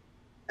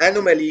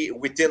anomaly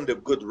within the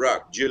good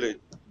rock,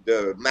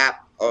 the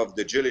map of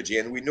the geology,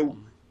 and we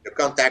knew the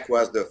contact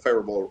was the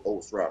favorable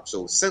host rock.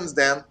 So since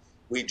then,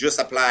 we just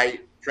apply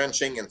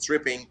trenching and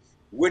stripping,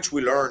 which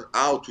we learned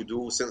how to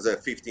do since the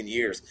 15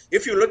 years.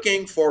 If you're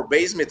looking for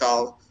base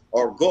metal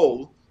or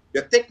gold,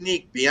 the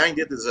technique behind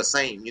it is the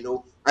same.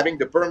 Having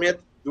the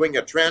permit, doing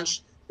a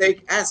trench,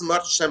 take as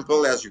much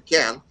sample as you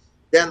can,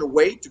 then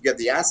wait to get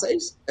the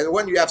assays. And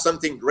when you have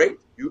something great,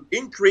 you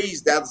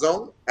increase that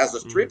zone as a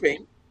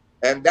stripping.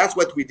 And that's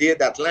what we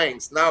did at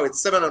Lanks. Now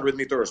it's 700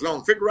 meters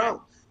long. Figure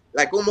out,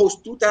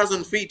 almost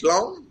 2,000 feet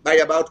long by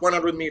about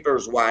 100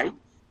 meters wide.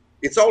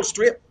 It's all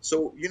stripped.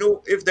 So,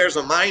 if there's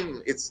a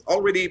mine, it's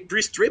already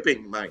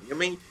pre-stripping mine.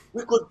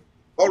 We could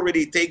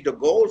already take the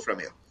gold from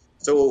it.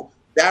 So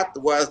that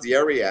was the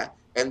area.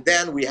 And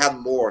then we had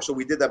more. So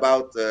we did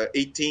about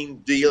 18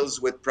 deals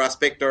with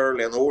prospector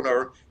and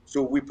owner.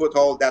 So we put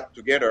all that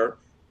together,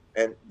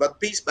 but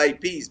piece by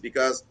piece,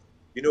 because,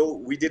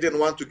 we didn't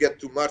want to get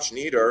too much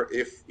neither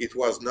if it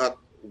was not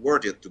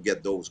worth it to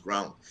get those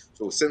ground.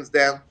 So since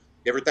then,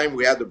 every time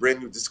we had a brand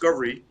new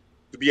discovery,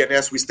 to be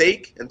honest, we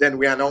stake, and then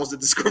we announce the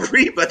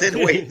discovery. But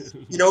anyway,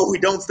 we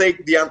don't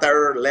stake the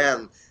entire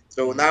land.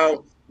 So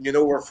now,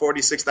 we're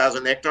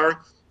 46,000 hectares,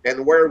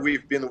 and where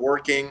we've been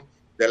working,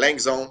 the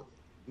Lanks Zone,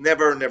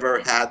 never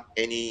had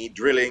any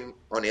drilling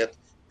on it.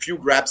 few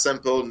grab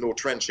sample, no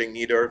trenching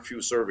neither,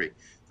 few survey.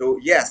 So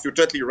yes, you're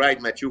totally right,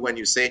 Matthew, when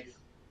you say,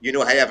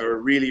 I have a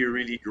really,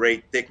 really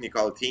great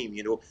technical team,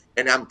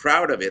 and I'm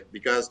proud of it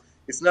because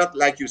it's not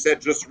like you said,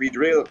 just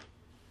redrill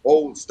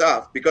old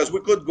stuff, because we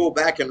could go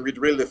back and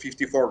redrill the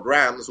 54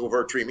 grams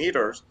over 3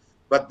 meters,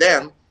 but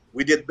then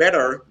we did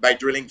better by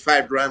drilling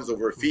 5 grams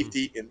over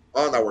 50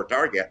 on our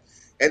target.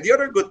 And the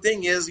other good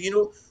thing is,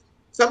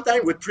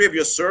 sometimes with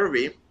previous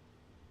survey,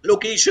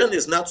 location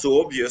is not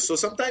so obvious. So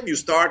sometimes you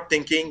start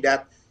thinking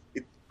that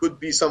it could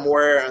be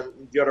somewhere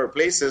in the other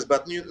places,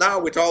 but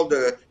now with all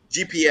the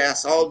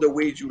GPS, all the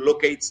ways you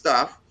locate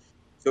stuff,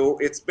 so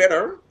it's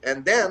better.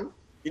 And then,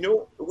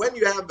 when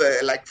you have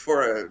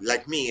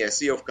like me, a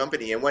CEO of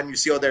company, and when you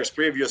see there's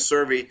previous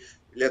survey,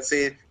 let's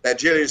say that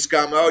geologists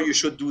come, you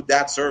should do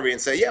that survey,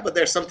 and say, yeah, but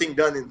there's something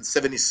done in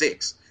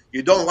 76.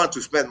 You don't want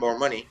to spend more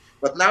money,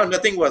 but now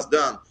nothing was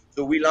done.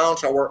 So we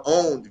launch our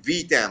own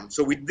VTEM.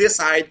 So we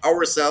decide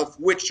ourselves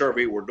which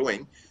survey we're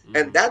doing.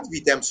 And that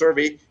VTEM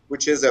survey,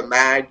 which is a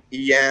MAG,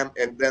 EM,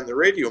 and then the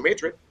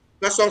radiometric,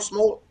 that's almost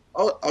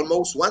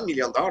 $1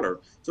 million.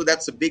 So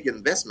that's a big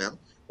investment.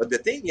 But the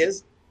thing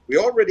is, we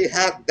already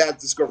had that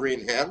discovery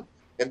in hand.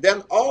 And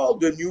then all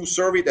the new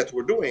survey that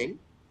we're doing,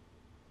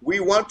 we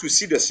want to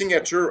see the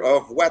signature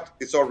of what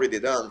is already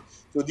done.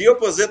 So the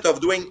opposite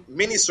of doing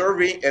mini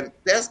survey and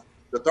test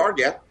the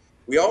target,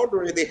 we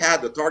already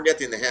had the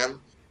target in hand.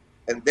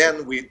 And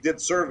then we did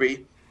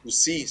survey to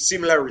see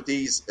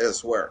similarities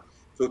as well.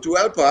 So to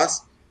help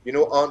us,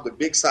 on the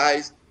big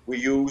size, we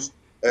use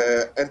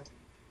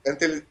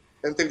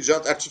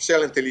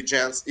artificial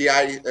intelligence,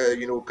 AI,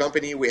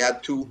 company. We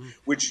had two,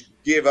 which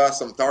gave us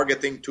some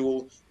targeting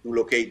tool to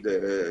locate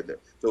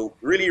so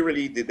really,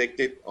 really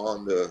detected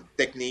on the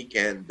technique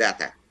and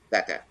data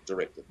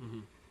directed. Mm-hmm.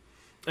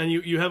 And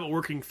you have a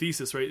working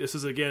thesis, right? This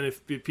is, again,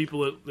 if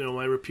people,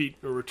 my repeat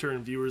or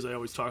return viewers, I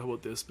always talk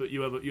about this, but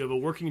you have a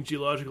working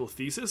geological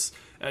thesis,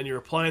 and you're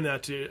applying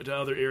that to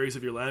other areas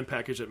of your land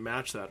package that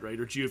match that, right?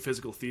 Or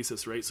geophysical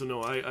thesis, right? So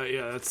no,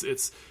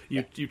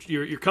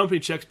 your company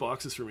checks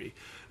boxes for me.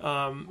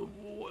 A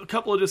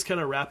couple of just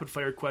kind of rapid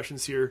fire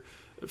questions here.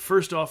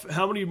 First off,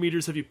 how many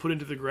meters have you put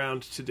into the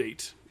ground to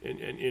date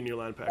in your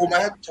land package?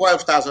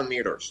 12,000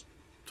 meters.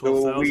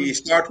 12,000? So we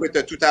start with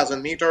the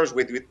 2,000 meters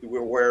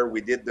where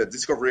we did the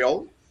discovery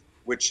hole,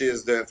 which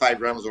is the 5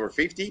 grams over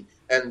 50.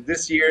 And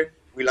this year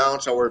we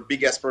launched our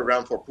biggest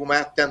program for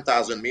Puma,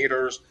 10,000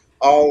 meters,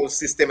 all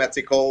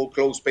systematical,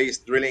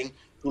 close-spaced drilling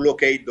to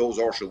locate those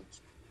horseshoes.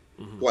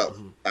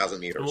 12,000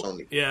 meters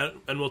only. Yeah,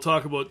 and we'll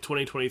talk about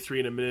 2023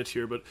 in a minute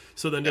here. But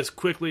so then just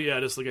quickly,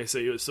 just like I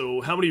say,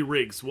 so how many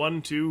rigs?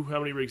 1, 2, how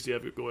many rigs do you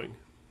have going?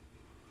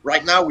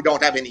 Right now we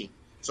don't have any.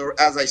 So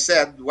as I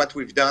said, what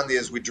we've done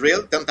is we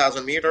drilled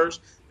 10,000 meters.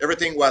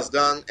 Everything was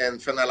done and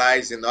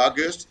finalized in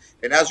August.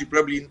 And as you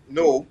probably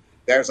know,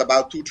 there's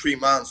about 2-3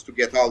 months to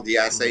get all the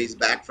assays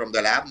back from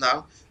the lab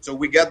now. So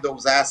we get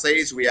those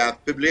assays. We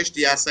have published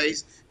the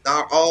assays.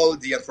 Now all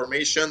the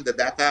information, the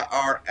data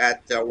are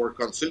at our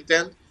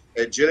consultant,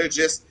 a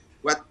geologist.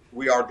 What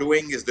we are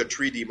doing is the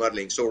 3D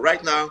modeling. So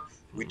right now,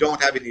 we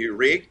don't have any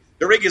rig.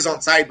 The rig is on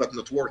site but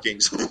not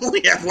working. So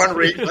we have one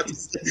rig, but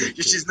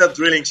she's not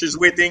drilling. She's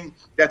waiting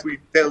that we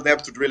tell them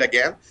to drill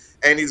again.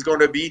 And it's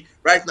going to be,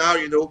 right now,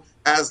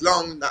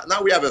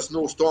 now we have a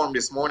snowstorm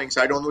this morning,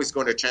 so I don't know if it's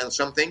going to change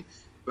something.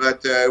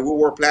 But we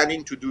were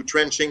planning to do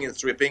trenching and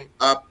stripping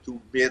up to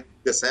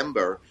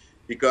mid-December,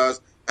 because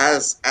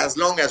as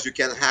long as you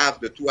can have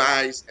the 2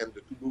 eyes and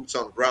the 2 boots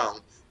on ground,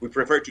 we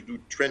prefer to do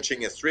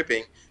trenching and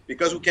stripping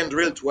because we can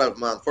drill 12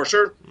 months. For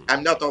sure,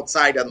 I'm not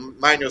outside at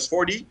minus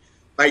 40.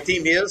 My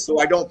team is, so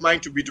I don't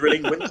mind to be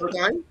drilling winter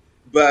time.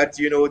 But,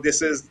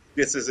 this is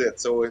it.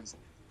 So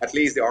at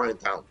least they are in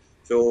town.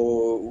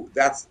 So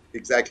that's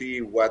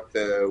exactly what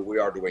we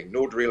are doing.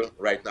 No drill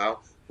right now.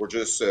 We're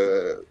just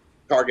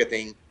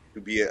targeting to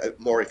be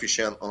more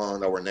efficient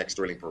on our next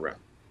drilling program.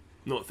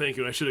 No, thank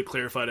you. I should have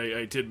clarified.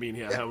 I did mean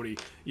how many.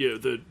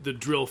 The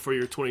drill for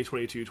your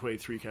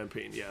 2022-23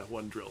 campaign. Yeah,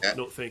 1 drill. Yeah.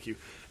 No, thank you.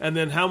 And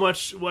then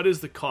what is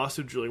the cost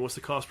of drilling? What's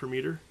the cost per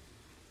meter?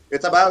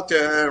 It's about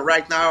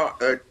right now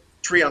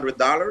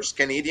 $300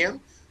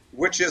 Canadian,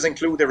 which is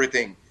include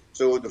everything.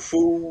 So the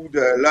food,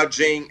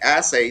 lodging,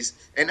 assays,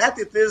 and that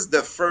it is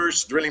the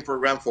first drilling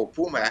program for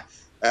Puma.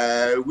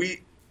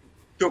 We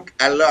took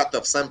a lot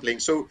of sampling.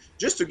 So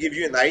just to give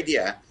you an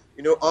idea,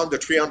 on the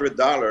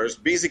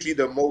 $300, basically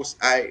the most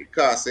high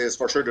cost is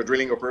for sure the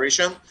drilling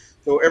operation.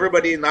 So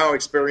everybody now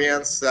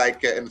experience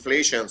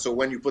inflation. So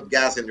when you put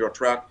gas in your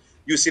truck,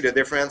 you see the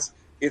difference.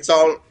 It's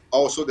all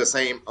also the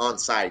same on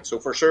site. So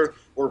for sure,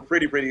 we're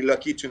pretty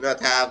lucky to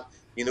not have,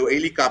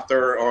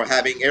 helicopter or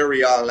having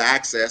aerial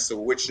access,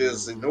 which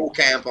is no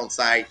camp on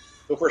site.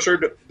 So for sure,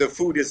 the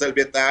food is a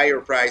bit higher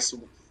price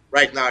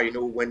right now,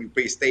 when you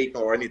pay steak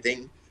or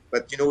anything.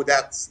 But,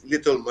 that's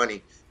little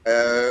money.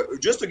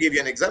 Just to give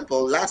you an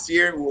example, last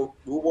year we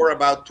were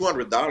about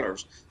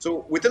 $200.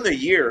 So within a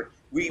year,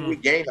 we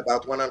gained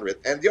about 100.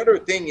 And the other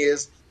thing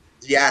is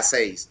the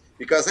assays,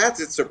 because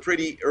it's a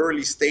pretty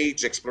early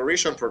stage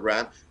exploration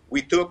program.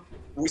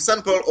 we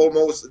sample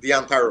almost the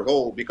entire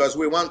hole because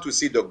we want to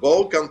see the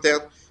gold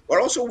content, but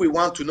also we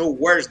want to know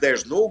where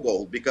there's no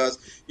gold because,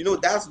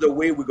 that's the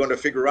way we're going to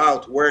figure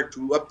out where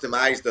to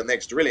optimize the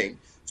next drilling.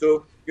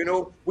 So,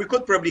 we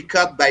could probably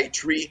cut by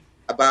three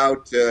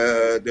about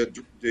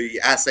the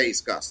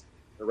assays cost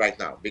right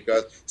now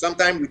because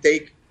sometimes we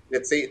take,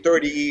 let's say,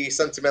 30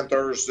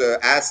 centimeters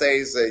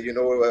assays,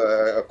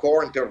 a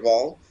core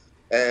interval,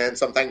 and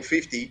sometimes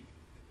 50.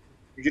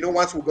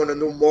 Once we're going to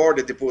know more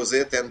the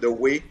deposit and the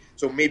way,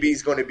 so maybe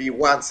it's going to be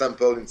one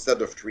sample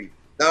instead of three.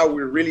 Now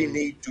we really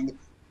need to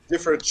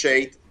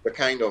differentiate the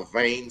kind of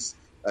veins.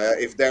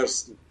 If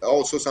there's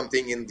also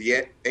something in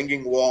the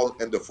hanging wall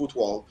and the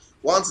footwall,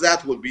 once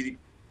that will be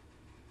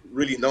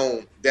really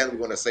known, then we're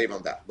going to save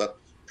on that. But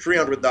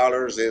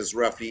 $300 is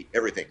roughly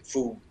everything,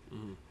 food,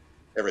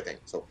 everything.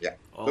 So yeah,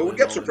 so we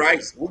got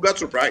surprised. We got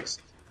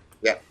surprised.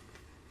 Yeah,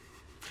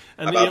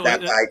 and about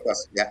that high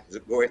cost. Yeah,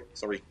 go ahead.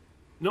 Sorry.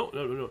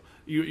 No.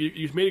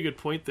 You've made a good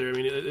point there. I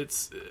mean,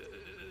 it's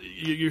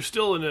you're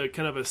still in a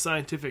kind of a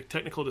scientific,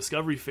 technical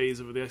discovery phase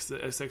of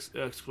the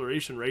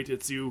exploration, right?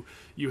 It's you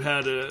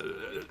had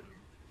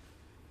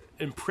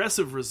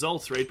impressive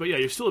results, right? But yeah,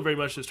 you're still very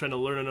much just trying to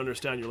learn and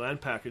understand your land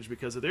package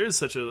because there is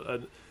such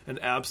an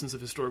absence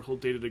of historical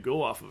data to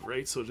go off of,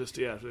 right? So just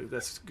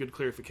that's good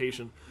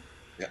clarification.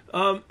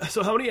 Yeah.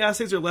 So how many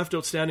assays are left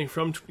outstanding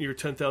from your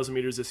 10,000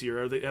 meters this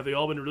year? Have they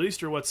all been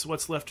released, or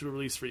what's left to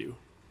release for you?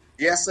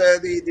 Yes,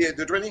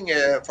 the drilling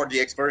for the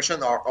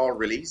exploration are all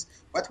released.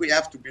 What we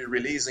have to be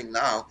releasing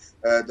now,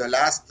 the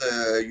last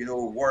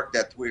work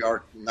that we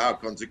are now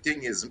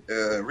conducting is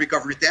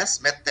recovery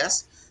tests, met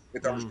tests,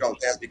 metallurgical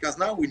tests, because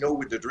now we know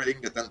with the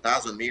drilling the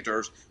 10,000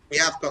 meters, we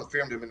have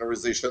confirmed the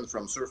mineralization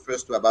from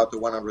surface to about the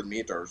 100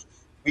 meters.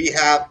 We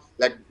have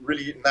like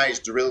really nice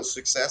drill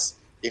success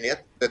in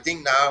it. The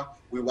thing now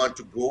we want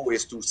to go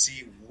is to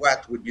see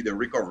what would be the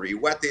recovery,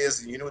 what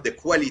is, the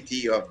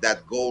quality of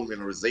that gold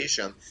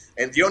mineralization.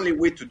 And the only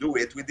way to do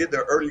it, we did the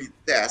early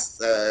tests,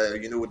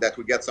 that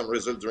we get some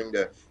results during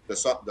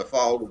the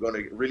fall. We're going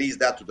to release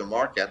that to the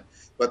market.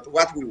 But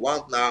what we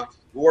want now,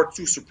 we were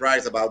too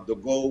surprised about the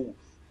gold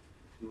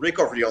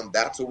recovery on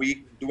that. So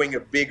we're doing a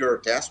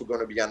bigger test. We're going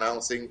to be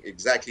announcing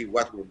exactly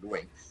what we're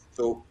doing.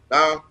 So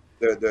now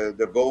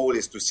the goal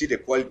is to see the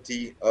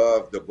quality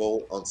of the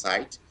gold on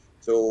site.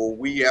 So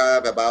we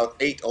have about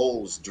 8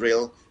 holes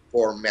drilled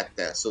for met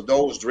test. So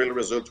those drill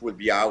results will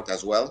be out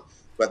as well.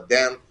 But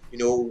then,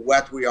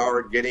 what we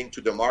are getting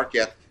to the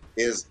market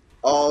is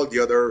all the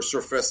other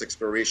surface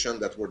exploration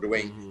that we're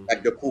doing,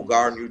 like the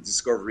Cougar new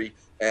discovery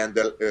and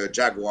the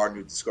Jaguar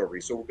new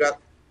discovery. So we've got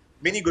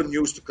many good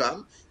news to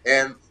come.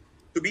 And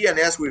to be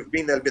honest, we've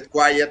been a little bit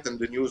quiet in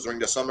the news during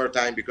the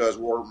summertime because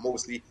we're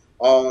mostly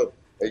all,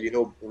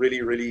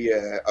 really, really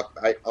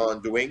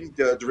on doing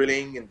the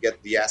drilling and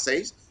get the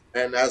assays.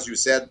 And as you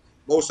said,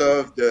 most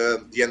of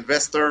the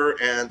investor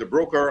and the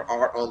broker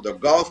are on the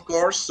golf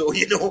course. So,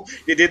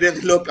 they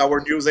didn't look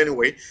our news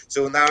anyway.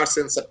 So now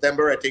since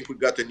September, I think we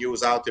got the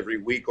news out every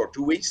week or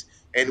 2 weeks.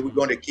 And we're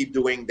going to keep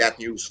doing that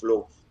news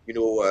flow,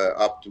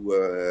 up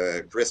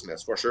to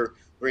Christmas. For sure,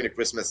 during the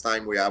Christmas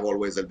time, we have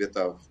always a bit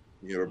of,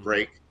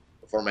 break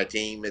for my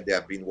team. They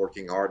have been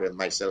working hard and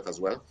myself as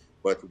well.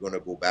 But we're going to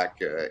go back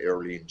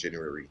early in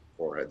January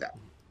for that.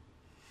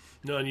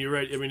 No, and you're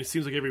right. I mean, it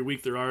seems like every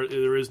week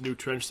there is new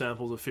trench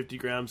samples of 50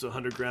 grams,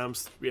 100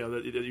 grams,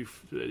 that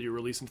you're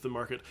releasing to the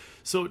market.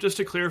 So just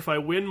to clarify,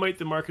 when might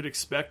the market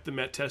expect the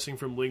met testing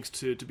from Lynx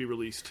to be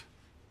released?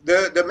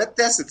 The met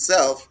test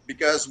itself,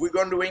 because we're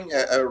going to doing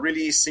a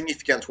really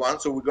significant one,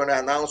 so we're going to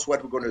announce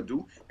what we're going to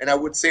do, and I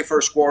would say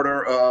first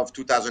quarter of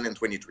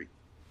 2023.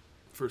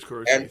 First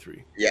quarter of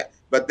 2023. Yeah,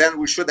 but then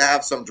we should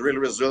have some drill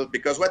result,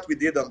 because what we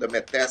did on the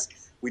met test,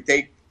 we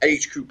take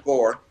HQ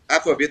core,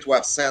 half of it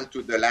was sent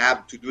to the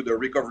lab to do the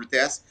recovery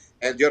test,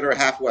 and the other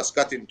half was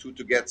cut in two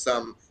to get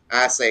some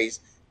assays,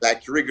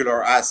 like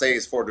regular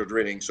assays for the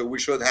drilling. So we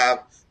should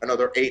have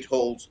another 8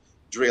 holes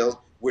drilled,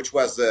 which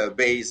was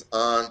based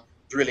on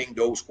drilling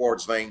those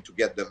quartz veins to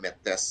get the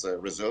met test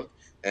result,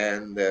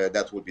 and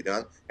that will be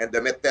done. And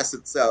the met test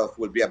itself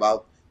will be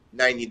about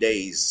 90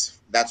 days.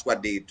 That's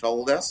what they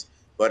told us.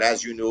 But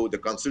as you know, the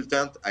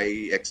consultant,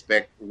 I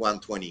expect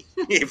 120,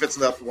 if it's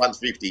not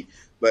 150.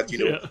 But,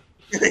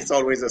 it's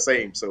always the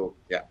same. So,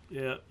 yeah.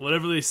 Yeah,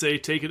 whatever they say,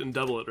 take it and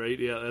double it, right?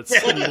 Yeah, that's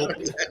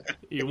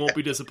you won't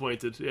be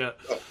disappointed. Yeah.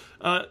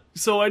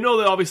 So I know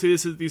that obviously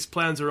these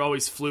plans are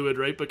always fluid,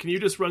 right? But can you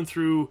just run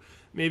through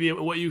maybe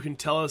what you can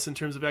tell us in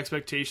terms of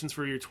expectations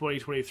for your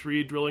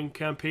 2023 drilling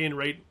campaign,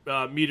 right?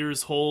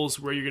 Meters, holes,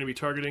 where you're going to be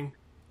targeting?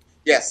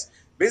 Yes.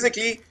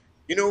 Basically,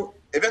 even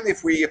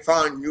if we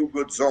found new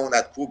good zone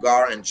at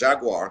Cougar and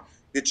Jaguar,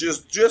 it's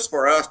just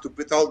for us to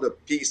put all the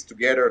piece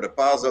together, the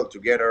puzzle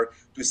together,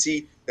 to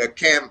see a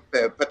camp,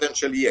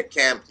 potentially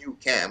new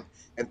camp,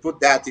 and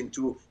put that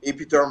into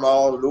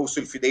epithermal, low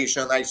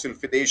sulfidation, high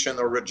sulfidation,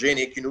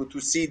 orogenic, to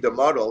see the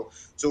model.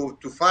 So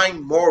to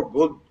find more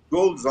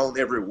gold zone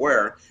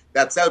everywhere,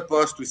 that's help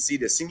us to see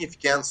the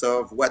significance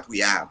of what we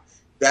have.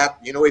 That,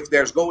 if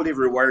there's gold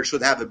everywhere, it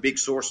should have a big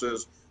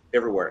sources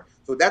everywhere.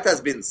 So that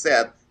has been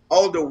said.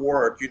 all the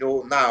work,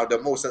 now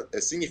the most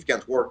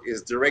significant work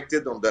is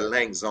directed on the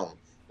length zone.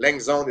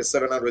 Length zone is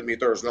 700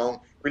 meters long,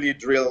 really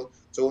drilled.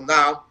 So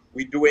now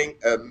we're doing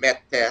a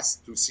met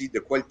test to see the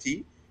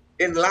quality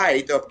in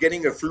light of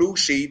getting a flow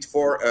sheet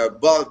for a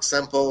bulk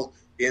sample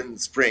in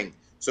spring.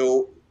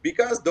 So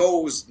because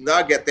those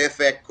nugget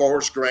effect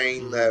coarse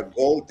grain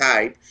gold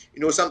type,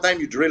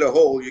 sometimes you drill a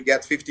hole, you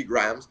get 50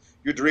 grams.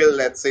 You drill,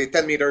 let's say,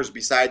 10 meters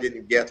beside it,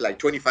 you get like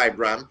 25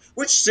 grams,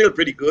 which is still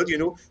pretty good,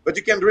 but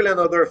you can drill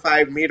another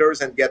 5 meters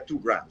and get 2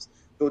 grams.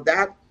 So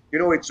that,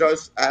 it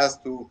just has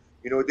to,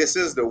 this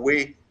is the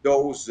way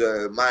those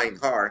mines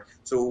are.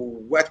 So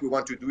what we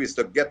want to do is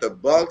to get a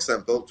bulk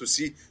sample to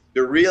see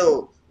the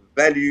real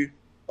value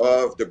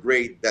of the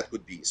grade that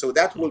would be. So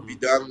that will be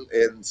done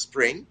in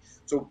spring.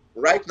 So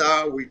right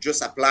now we're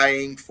just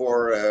applying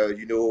for,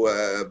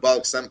 a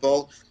bulk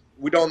sample.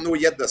 We don't know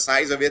yet the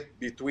size of it,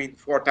 between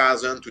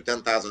 4,000 to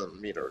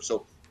 10,000 meters.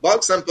 So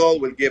bulk sample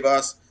will give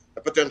us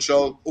a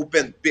potential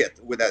open pit,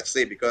 would I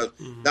say, because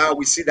now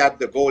we see that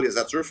the gold is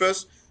at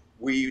surface.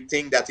 We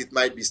think that it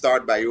might be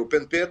started by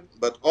open pit,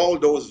 but all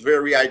those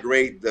very high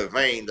grade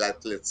vein, like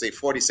let's say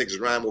 46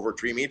 grams over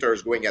 3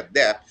 meters going at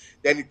depth,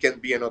 then it can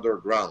be another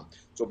ground.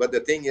 So, but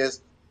the thing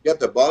is, get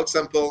the bulk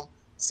sample,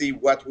 see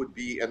what would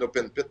be an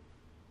open pit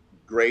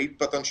grade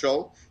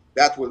potential.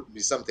 That will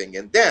be something.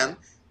 And then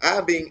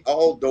having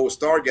all those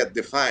targets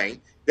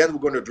defined, then we're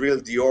going to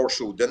drill the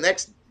horseshoe. The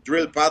next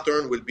drill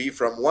pattern will be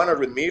from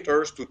 100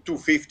 meters to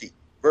 250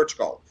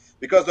 vertical.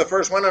 Because the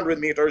first 100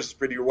 meters is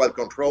pretty well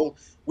controlled.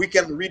 We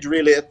can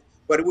re-drill it,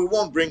 but we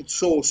won't bring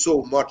so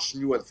much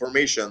new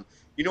information.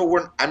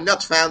 I'm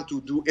not fan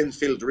to do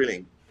infill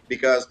drilling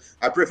because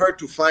I prefer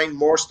to find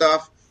more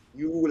stuff,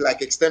 new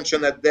like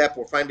extension at depth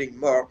or finding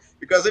more.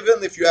 Because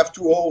even if you have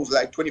 2 holes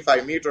like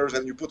 25 meters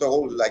and you put a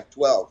hole like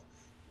 12,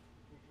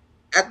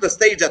 at the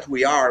stage that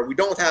we are, we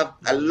don't have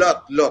a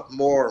lot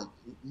more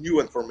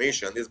new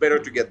information. It's better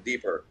to get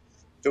deeper.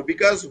 So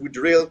because we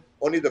drill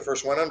only the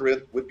first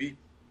 100, would be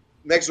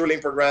next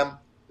drilling program,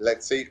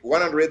 let's say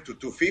 100 to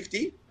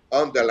 250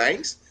 on the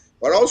lengths.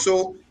 But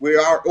also we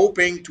are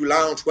hoping to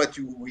launch what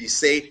we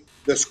say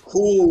the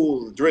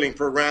school drilling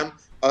program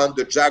on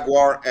the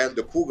Jaguar and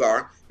the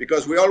Cougar,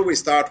 because we always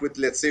start with,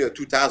 let's say, a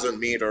 2,000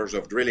 meters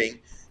of drilling,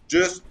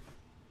 just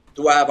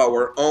to have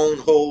our own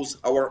holes,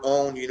 our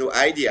own,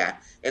 idea.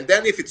 And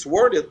then if it's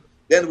worth it,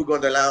 then we're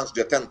going to launch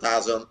the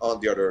 10,000 on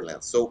the other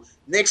lens. So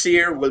next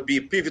year will be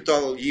a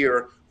pivotal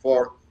year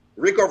for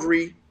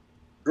recovery,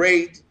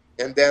 grade,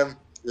 and then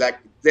like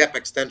depth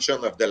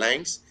extension of the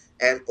lengths.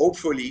 And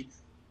hopefully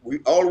we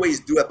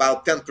always do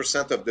about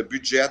 10% of the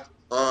budget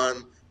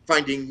on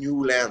finding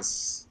new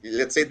lens.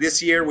 Let's say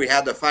this year we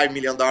had a $5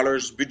 million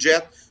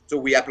budget. So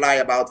we apply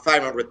about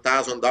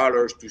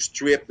 $500,000 to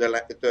strip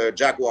the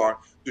Jaguar,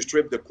 to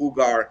strip the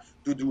Cougar,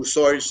 to do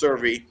soil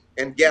survey,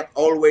 and get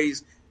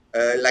always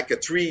like a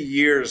 3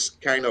 years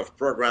kind of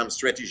program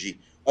strategy.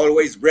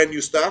 Always brand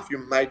new stuff. You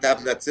might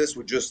have noticed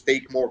we just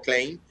take more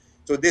claim.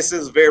 So this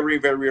is very,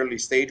 very early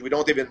stage. We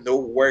don't even know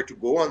where to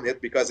go on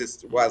it because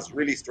it was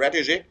really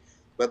strategic.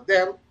 But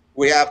then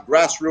we have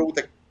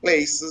grassroots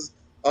places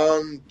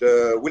on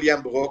the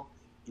William Brook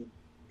to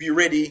be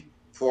ready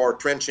for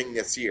trenching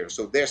next year.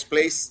 So there's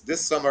place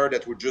this summer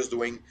that we're just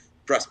doing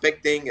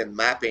prospecting and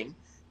mapping.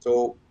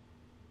 So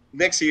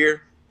next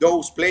year,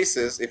 those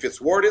places, if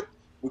it's worth it,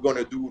 we're going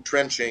to do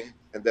trenching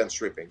and then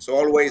stripping. So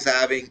always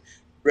having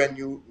brand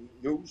new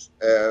news,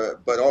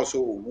 but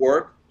also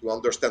work to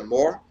understand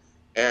more.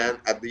 And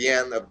at the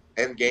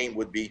end game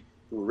would be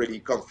to really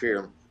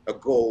confirm a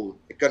gold,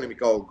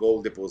 economical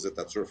gold deposit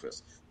at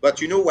surface.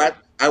 But you know what?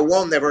 I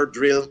won't never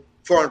drill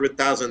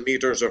 400,000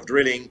 meters of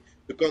drilling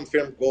to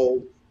confirm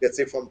gold, let's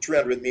say from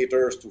 300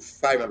 meters to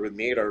 500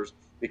 meters,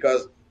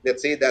 because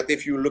let's say that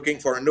if you're looking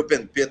for an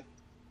open pit,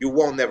 you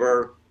won't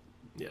never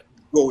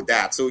go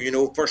that. So,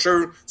 for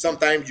sure,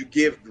 sometimes you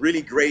give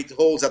really great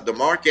holes at the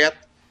market,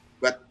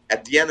 but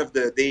at the end of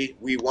the day,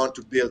 we want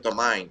to build a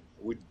mine.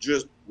 We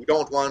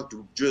don't want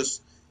to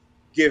just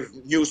give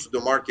news to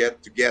the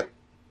market to get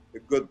a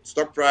good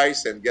stock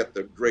price and get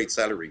the great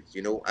salaries.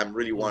 I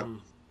really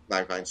want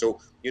my mine. So,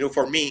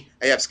 for me,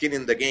 I have skin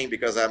in the game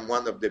because I'm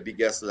one of the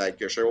biggest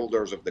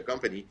shareholders of the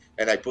company,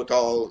 and I put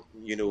all,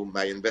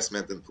 my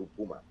investment into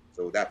Puma.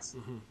 So that's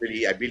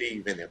really, I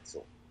believe in it.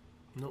 So.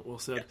 No, well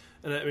said.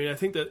 And I mean, I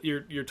think that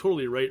you're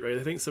totally right.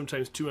 I think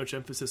sometimes too much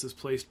emphasis is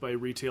placed by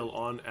retail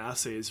on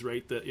assays,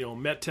 right? That,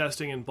 met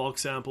testing and bulk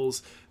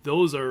samples,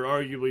 those are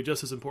arguably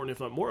just as important, if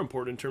not more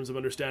important, in terms of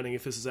understanding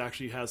if this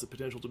actually has the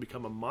potential to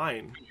become a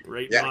mine,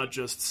 right? Yeah. Not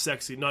just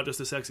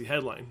a sexy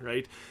headline,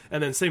 right?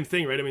 And then same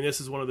thing, right? I mean,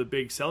 this is one of the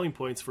big selling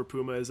points for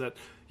Puma is that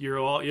you're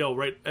all,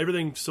 right?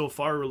 Everything so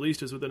far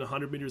released is within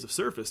 100 meters of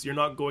surface. You're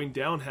not going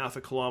down half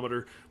a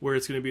kilometer where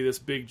it's going to be this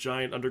big,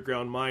 giant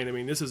underground mine. I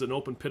mean, this is an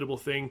open, pitable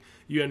thing.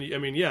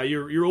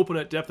 you're open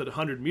at depth at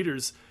 100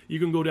 meters. You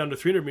can go down to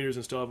 300 meters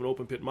and still have an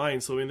open pit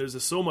mine. So I mean, there's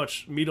just so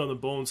much meat on the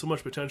bone, so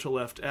much potential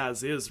left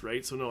as is,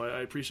 right? So no,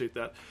 I appreciate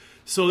that.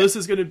 So this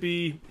is going to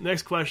be,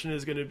 next question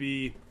is going to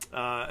be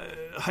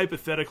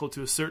hypothetical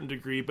to a certain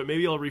degree, but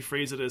maybe I'll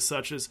rephrase it as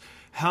such as,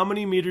 how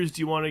many meters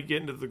do you want to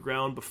get into the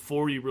ground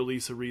before you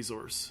release a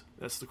resource?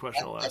 That's the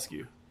question I'll ask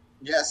you.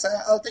 Yes,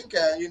 I think,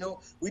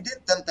 we did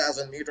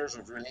 10,000 meters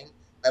of drilling.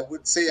 I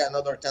would say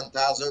another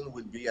 10,000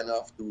 would be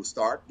enough to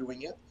start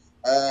doing it.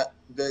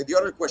 The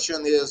other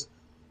question is,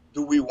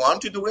 do we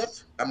want to do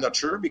it? I'm not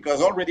sure,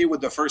 because already with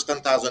the first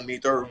 10,000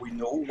 meter, we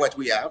know what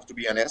we have, to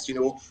be honest.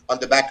 On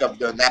the back of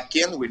the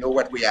napkin, we know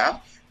what we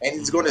have, and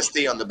it's going to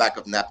stay on the back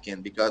of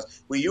napkin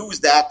because we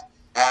use that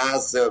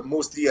as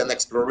mostly an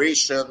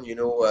exploration,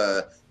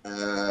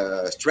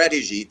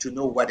 strategy to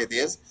know what it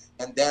is.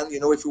 And then,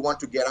 if we want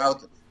to get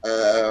out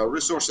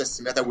resource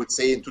estimate, I would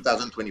say in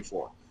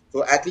 2024.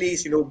 So at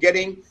least,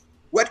 getting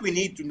what we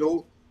need to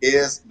know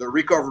is the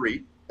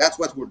recovery. That's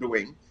what we're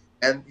doing.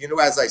 And,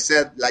 as I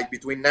said, like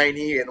between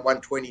 90 and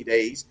 120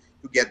 days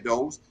to get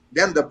those.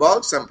 Then the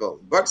bulk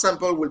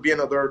sample will be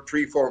another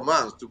 3-4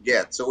 months to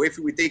get. So if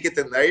we take it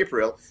in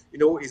April,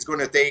 it's going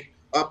to take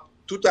up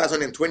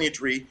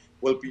 2023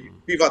 will be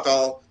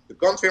pivotal to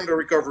confirm the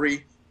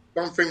recovery,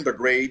 confirm the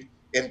grade,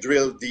 and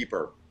drill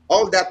deeper.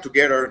 All that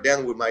together,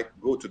 then we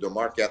might go to the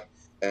market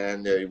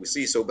and we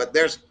see. So, but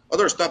there's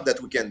other stuff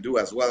that we can do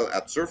as well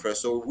at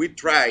surface. So we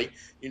try,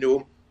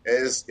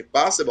 as if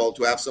possible,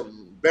 to have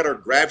some better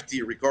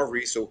gravity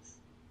recovery. So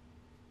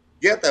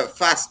get a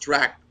fast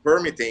track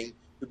permitting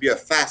to be a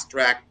fast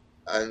track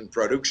in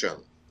production.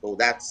 So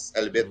that's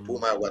a little bit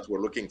Puma what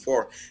we're looking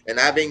for. And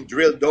having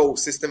drilled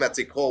those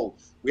systematic hole,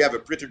 we have a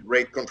pretty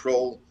great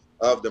control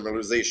of the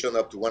mineralization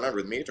up to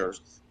 100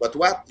 meters. But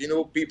what,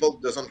 people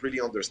doesn't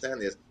really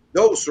understand is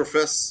those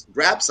surface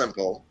grab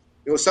sample,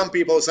 some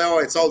people say, oh,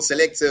 it's all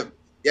selective.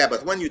 Yeah,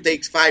 but when you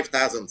take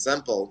 5,000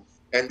 sample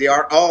and they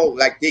are all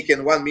like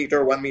taking 1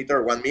 meter, 1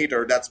 meter, 1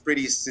 meter, that's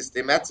pretty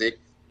systematic.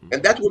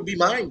 And that would be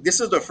mine. This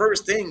is the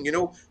first thing,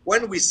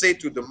 when we say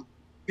to the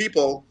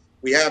people,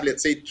 we have,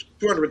 let's say,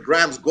 200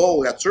 grams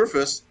gold at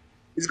surface,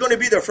 it's going to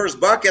be the first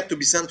bucket to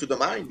be sent to the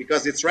mine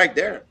because it's right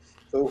there.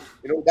 So,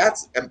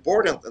 that's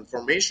important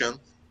information.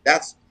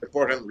 That's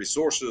important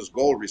resources,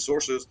 gold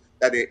resources,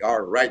 that they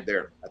are right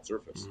there at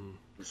surface.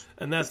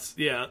 And that's,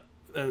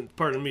 and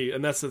pardon me,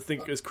 and that's the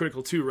thing is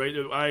critical too, right?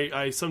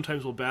 I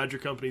sometimes will badger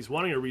companies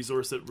wanting a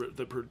resource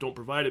that don't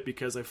provide it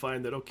because I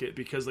find that,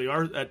 because they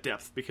are at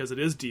depth, because it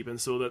is deep, and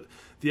so that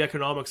the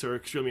economics are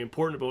extremely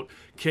important about,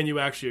 can you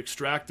actually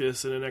extract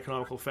this in an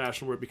economical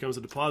fashion where it becomes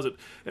a deposit?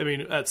 I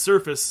mean, at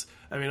surface,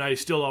 I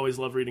still always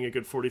love reading a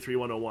good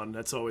 43-101.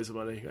 That's always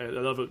money. I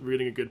love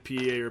reading a good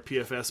PEA or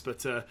PFS,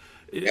 but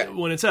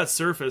when it's at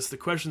surface, the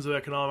questions of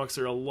economics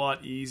are a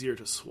lot easier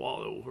to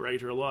swallow,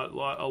 right? Or a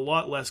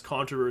lot less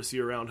controversy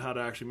around how to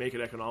actually make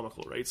it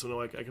economical, right? So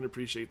no, I can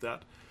appreciate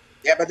that.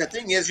 Yeah, but the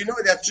thing is,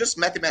 that's just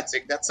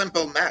mathematics. That's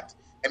simple math.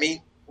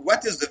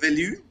 What is the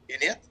value in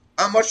it?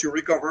 How much you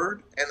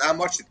recovered and how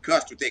much it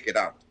costs to take it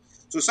out.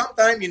 So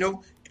sometimes, you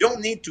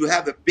don't need to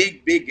have a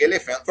big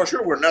elephant. For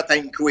sure, we're not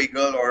Inco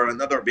Eagle or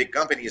another big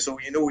company. So,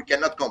 we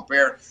cannot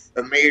compare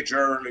a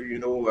major,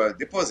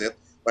 deposit.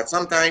 But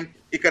sometimes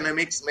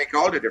economics make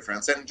all the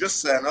difference. And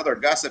just another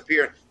gossip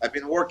here, I've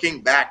been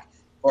working back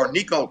for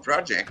nickel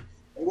project.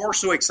 And we're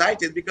so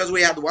excited because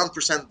we had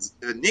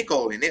 1%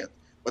 nickel in it.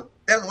 But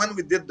then when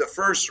we did the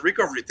first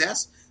recovery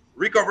test,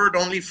 recovered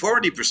only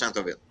 40%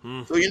 of it.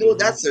 So,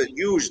 that's a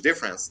huge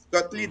difference,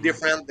 totally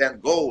different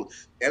than gold.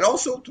 And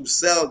also to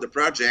sell the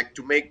project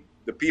to make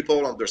the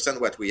people understand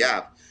what we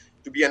have.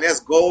 To be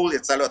honest, gold,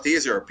 it's a lot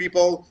easier.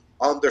 People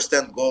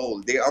understand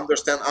gold. They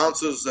understand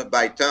ounces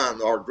by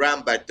ton or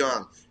gram by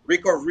ton.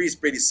 Recovery is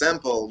pretty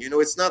simple.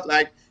 It's not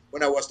like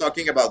when I was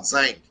talking about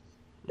zinc.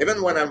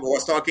 Even when I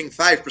was talking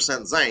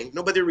 5% zinc,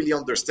 nobody really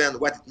understands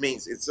what it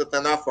means. It's not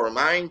enough for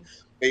mine.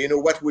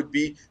 What would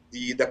be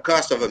the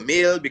cost of a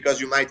mill,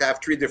 because you might have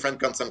 3 different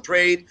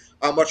concentrate,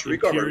 how much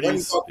recovery.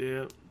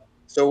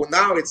 So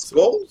now it's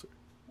gold.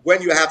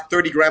 When you have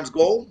 30 grams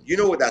gold,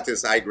 that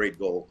is high-grade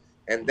gold.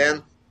 And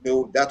then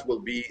that will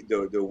be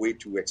the way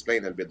to explain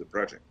a little bit the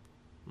project.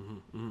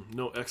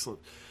 No, excellent.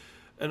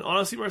 And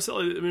honestly,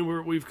 Marcel,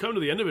 we've come to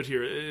the end of it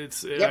here.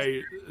 It's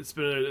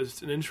been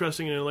an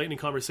interesting and enlightening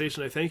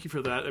conversation. I thank you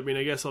for that.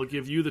 I guess I'll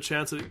give you the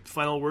chance at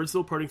final words,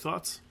 though, parting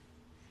thoughts.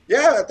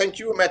 Yeah, thank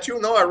you, Matthew.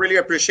 No, I really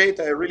appreciate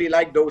it. I really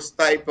like those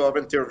type of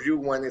interview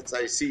when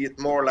I see it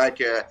more like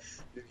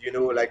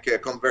a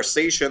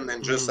conversation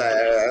than just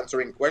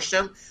answering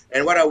question.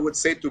 And what I would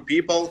say to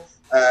people,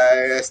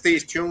 stay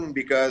tuned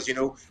because,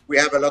 we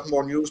have a lot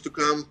more news to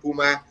come.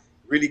 Puma,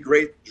 really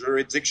great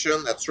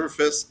jurisdiction at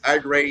surface, high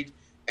grade.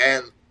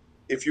 And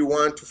if you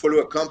want to follow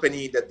a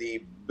company that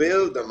they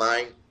build a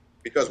mine,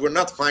 because we're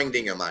not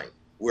finding a mine,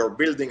 we're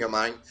building a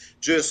mine,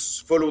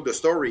 just follow the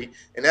story.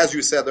 And as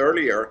you said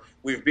earlier,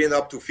 we've been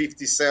up to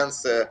 50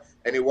 cents and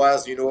it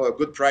was, a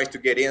good price to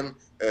get in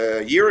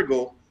a year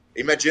ago.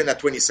 imagine at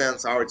 20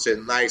 cents how it's a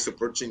nice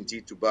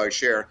opportunity to buy a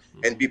share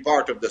and be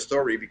part of the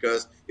story,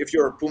 because if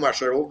you're a Puma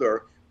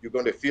shareholder, you're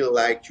going to feel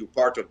like you're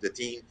part of the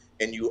team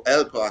and you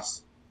help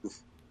us to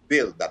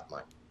build that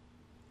mine.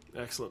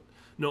 Excellent.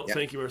 No,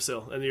 thank you,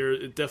 Marcel. And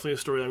you're definitely a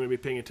story I'm going to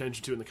be paying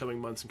attention to in the coming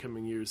months and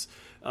coming years.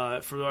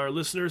 For our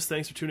listeners,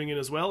 thanks for tuning in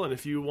as well. And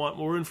if you want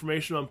more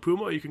information on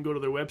Puma, you can go to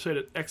their website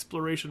at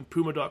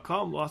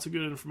explorationpuma.com. Lots of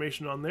good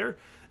information on there.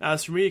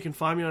 As for me, you can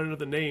find me under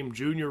the name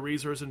Junior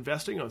Resource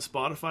Investing on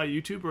Spotify,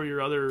 YouTube, or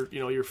your other,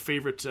 your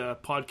favorite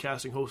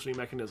podcasting hosting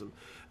mechanism.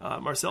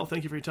 Marcel,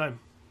 thank you for your time.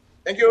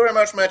 Thank you very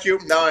much, Matthew.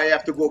 Now I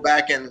have to go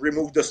back and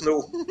remove the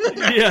snow.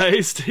 Yeah,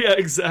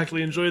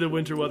 exactly. Enjoy the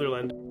winter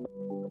wonderland.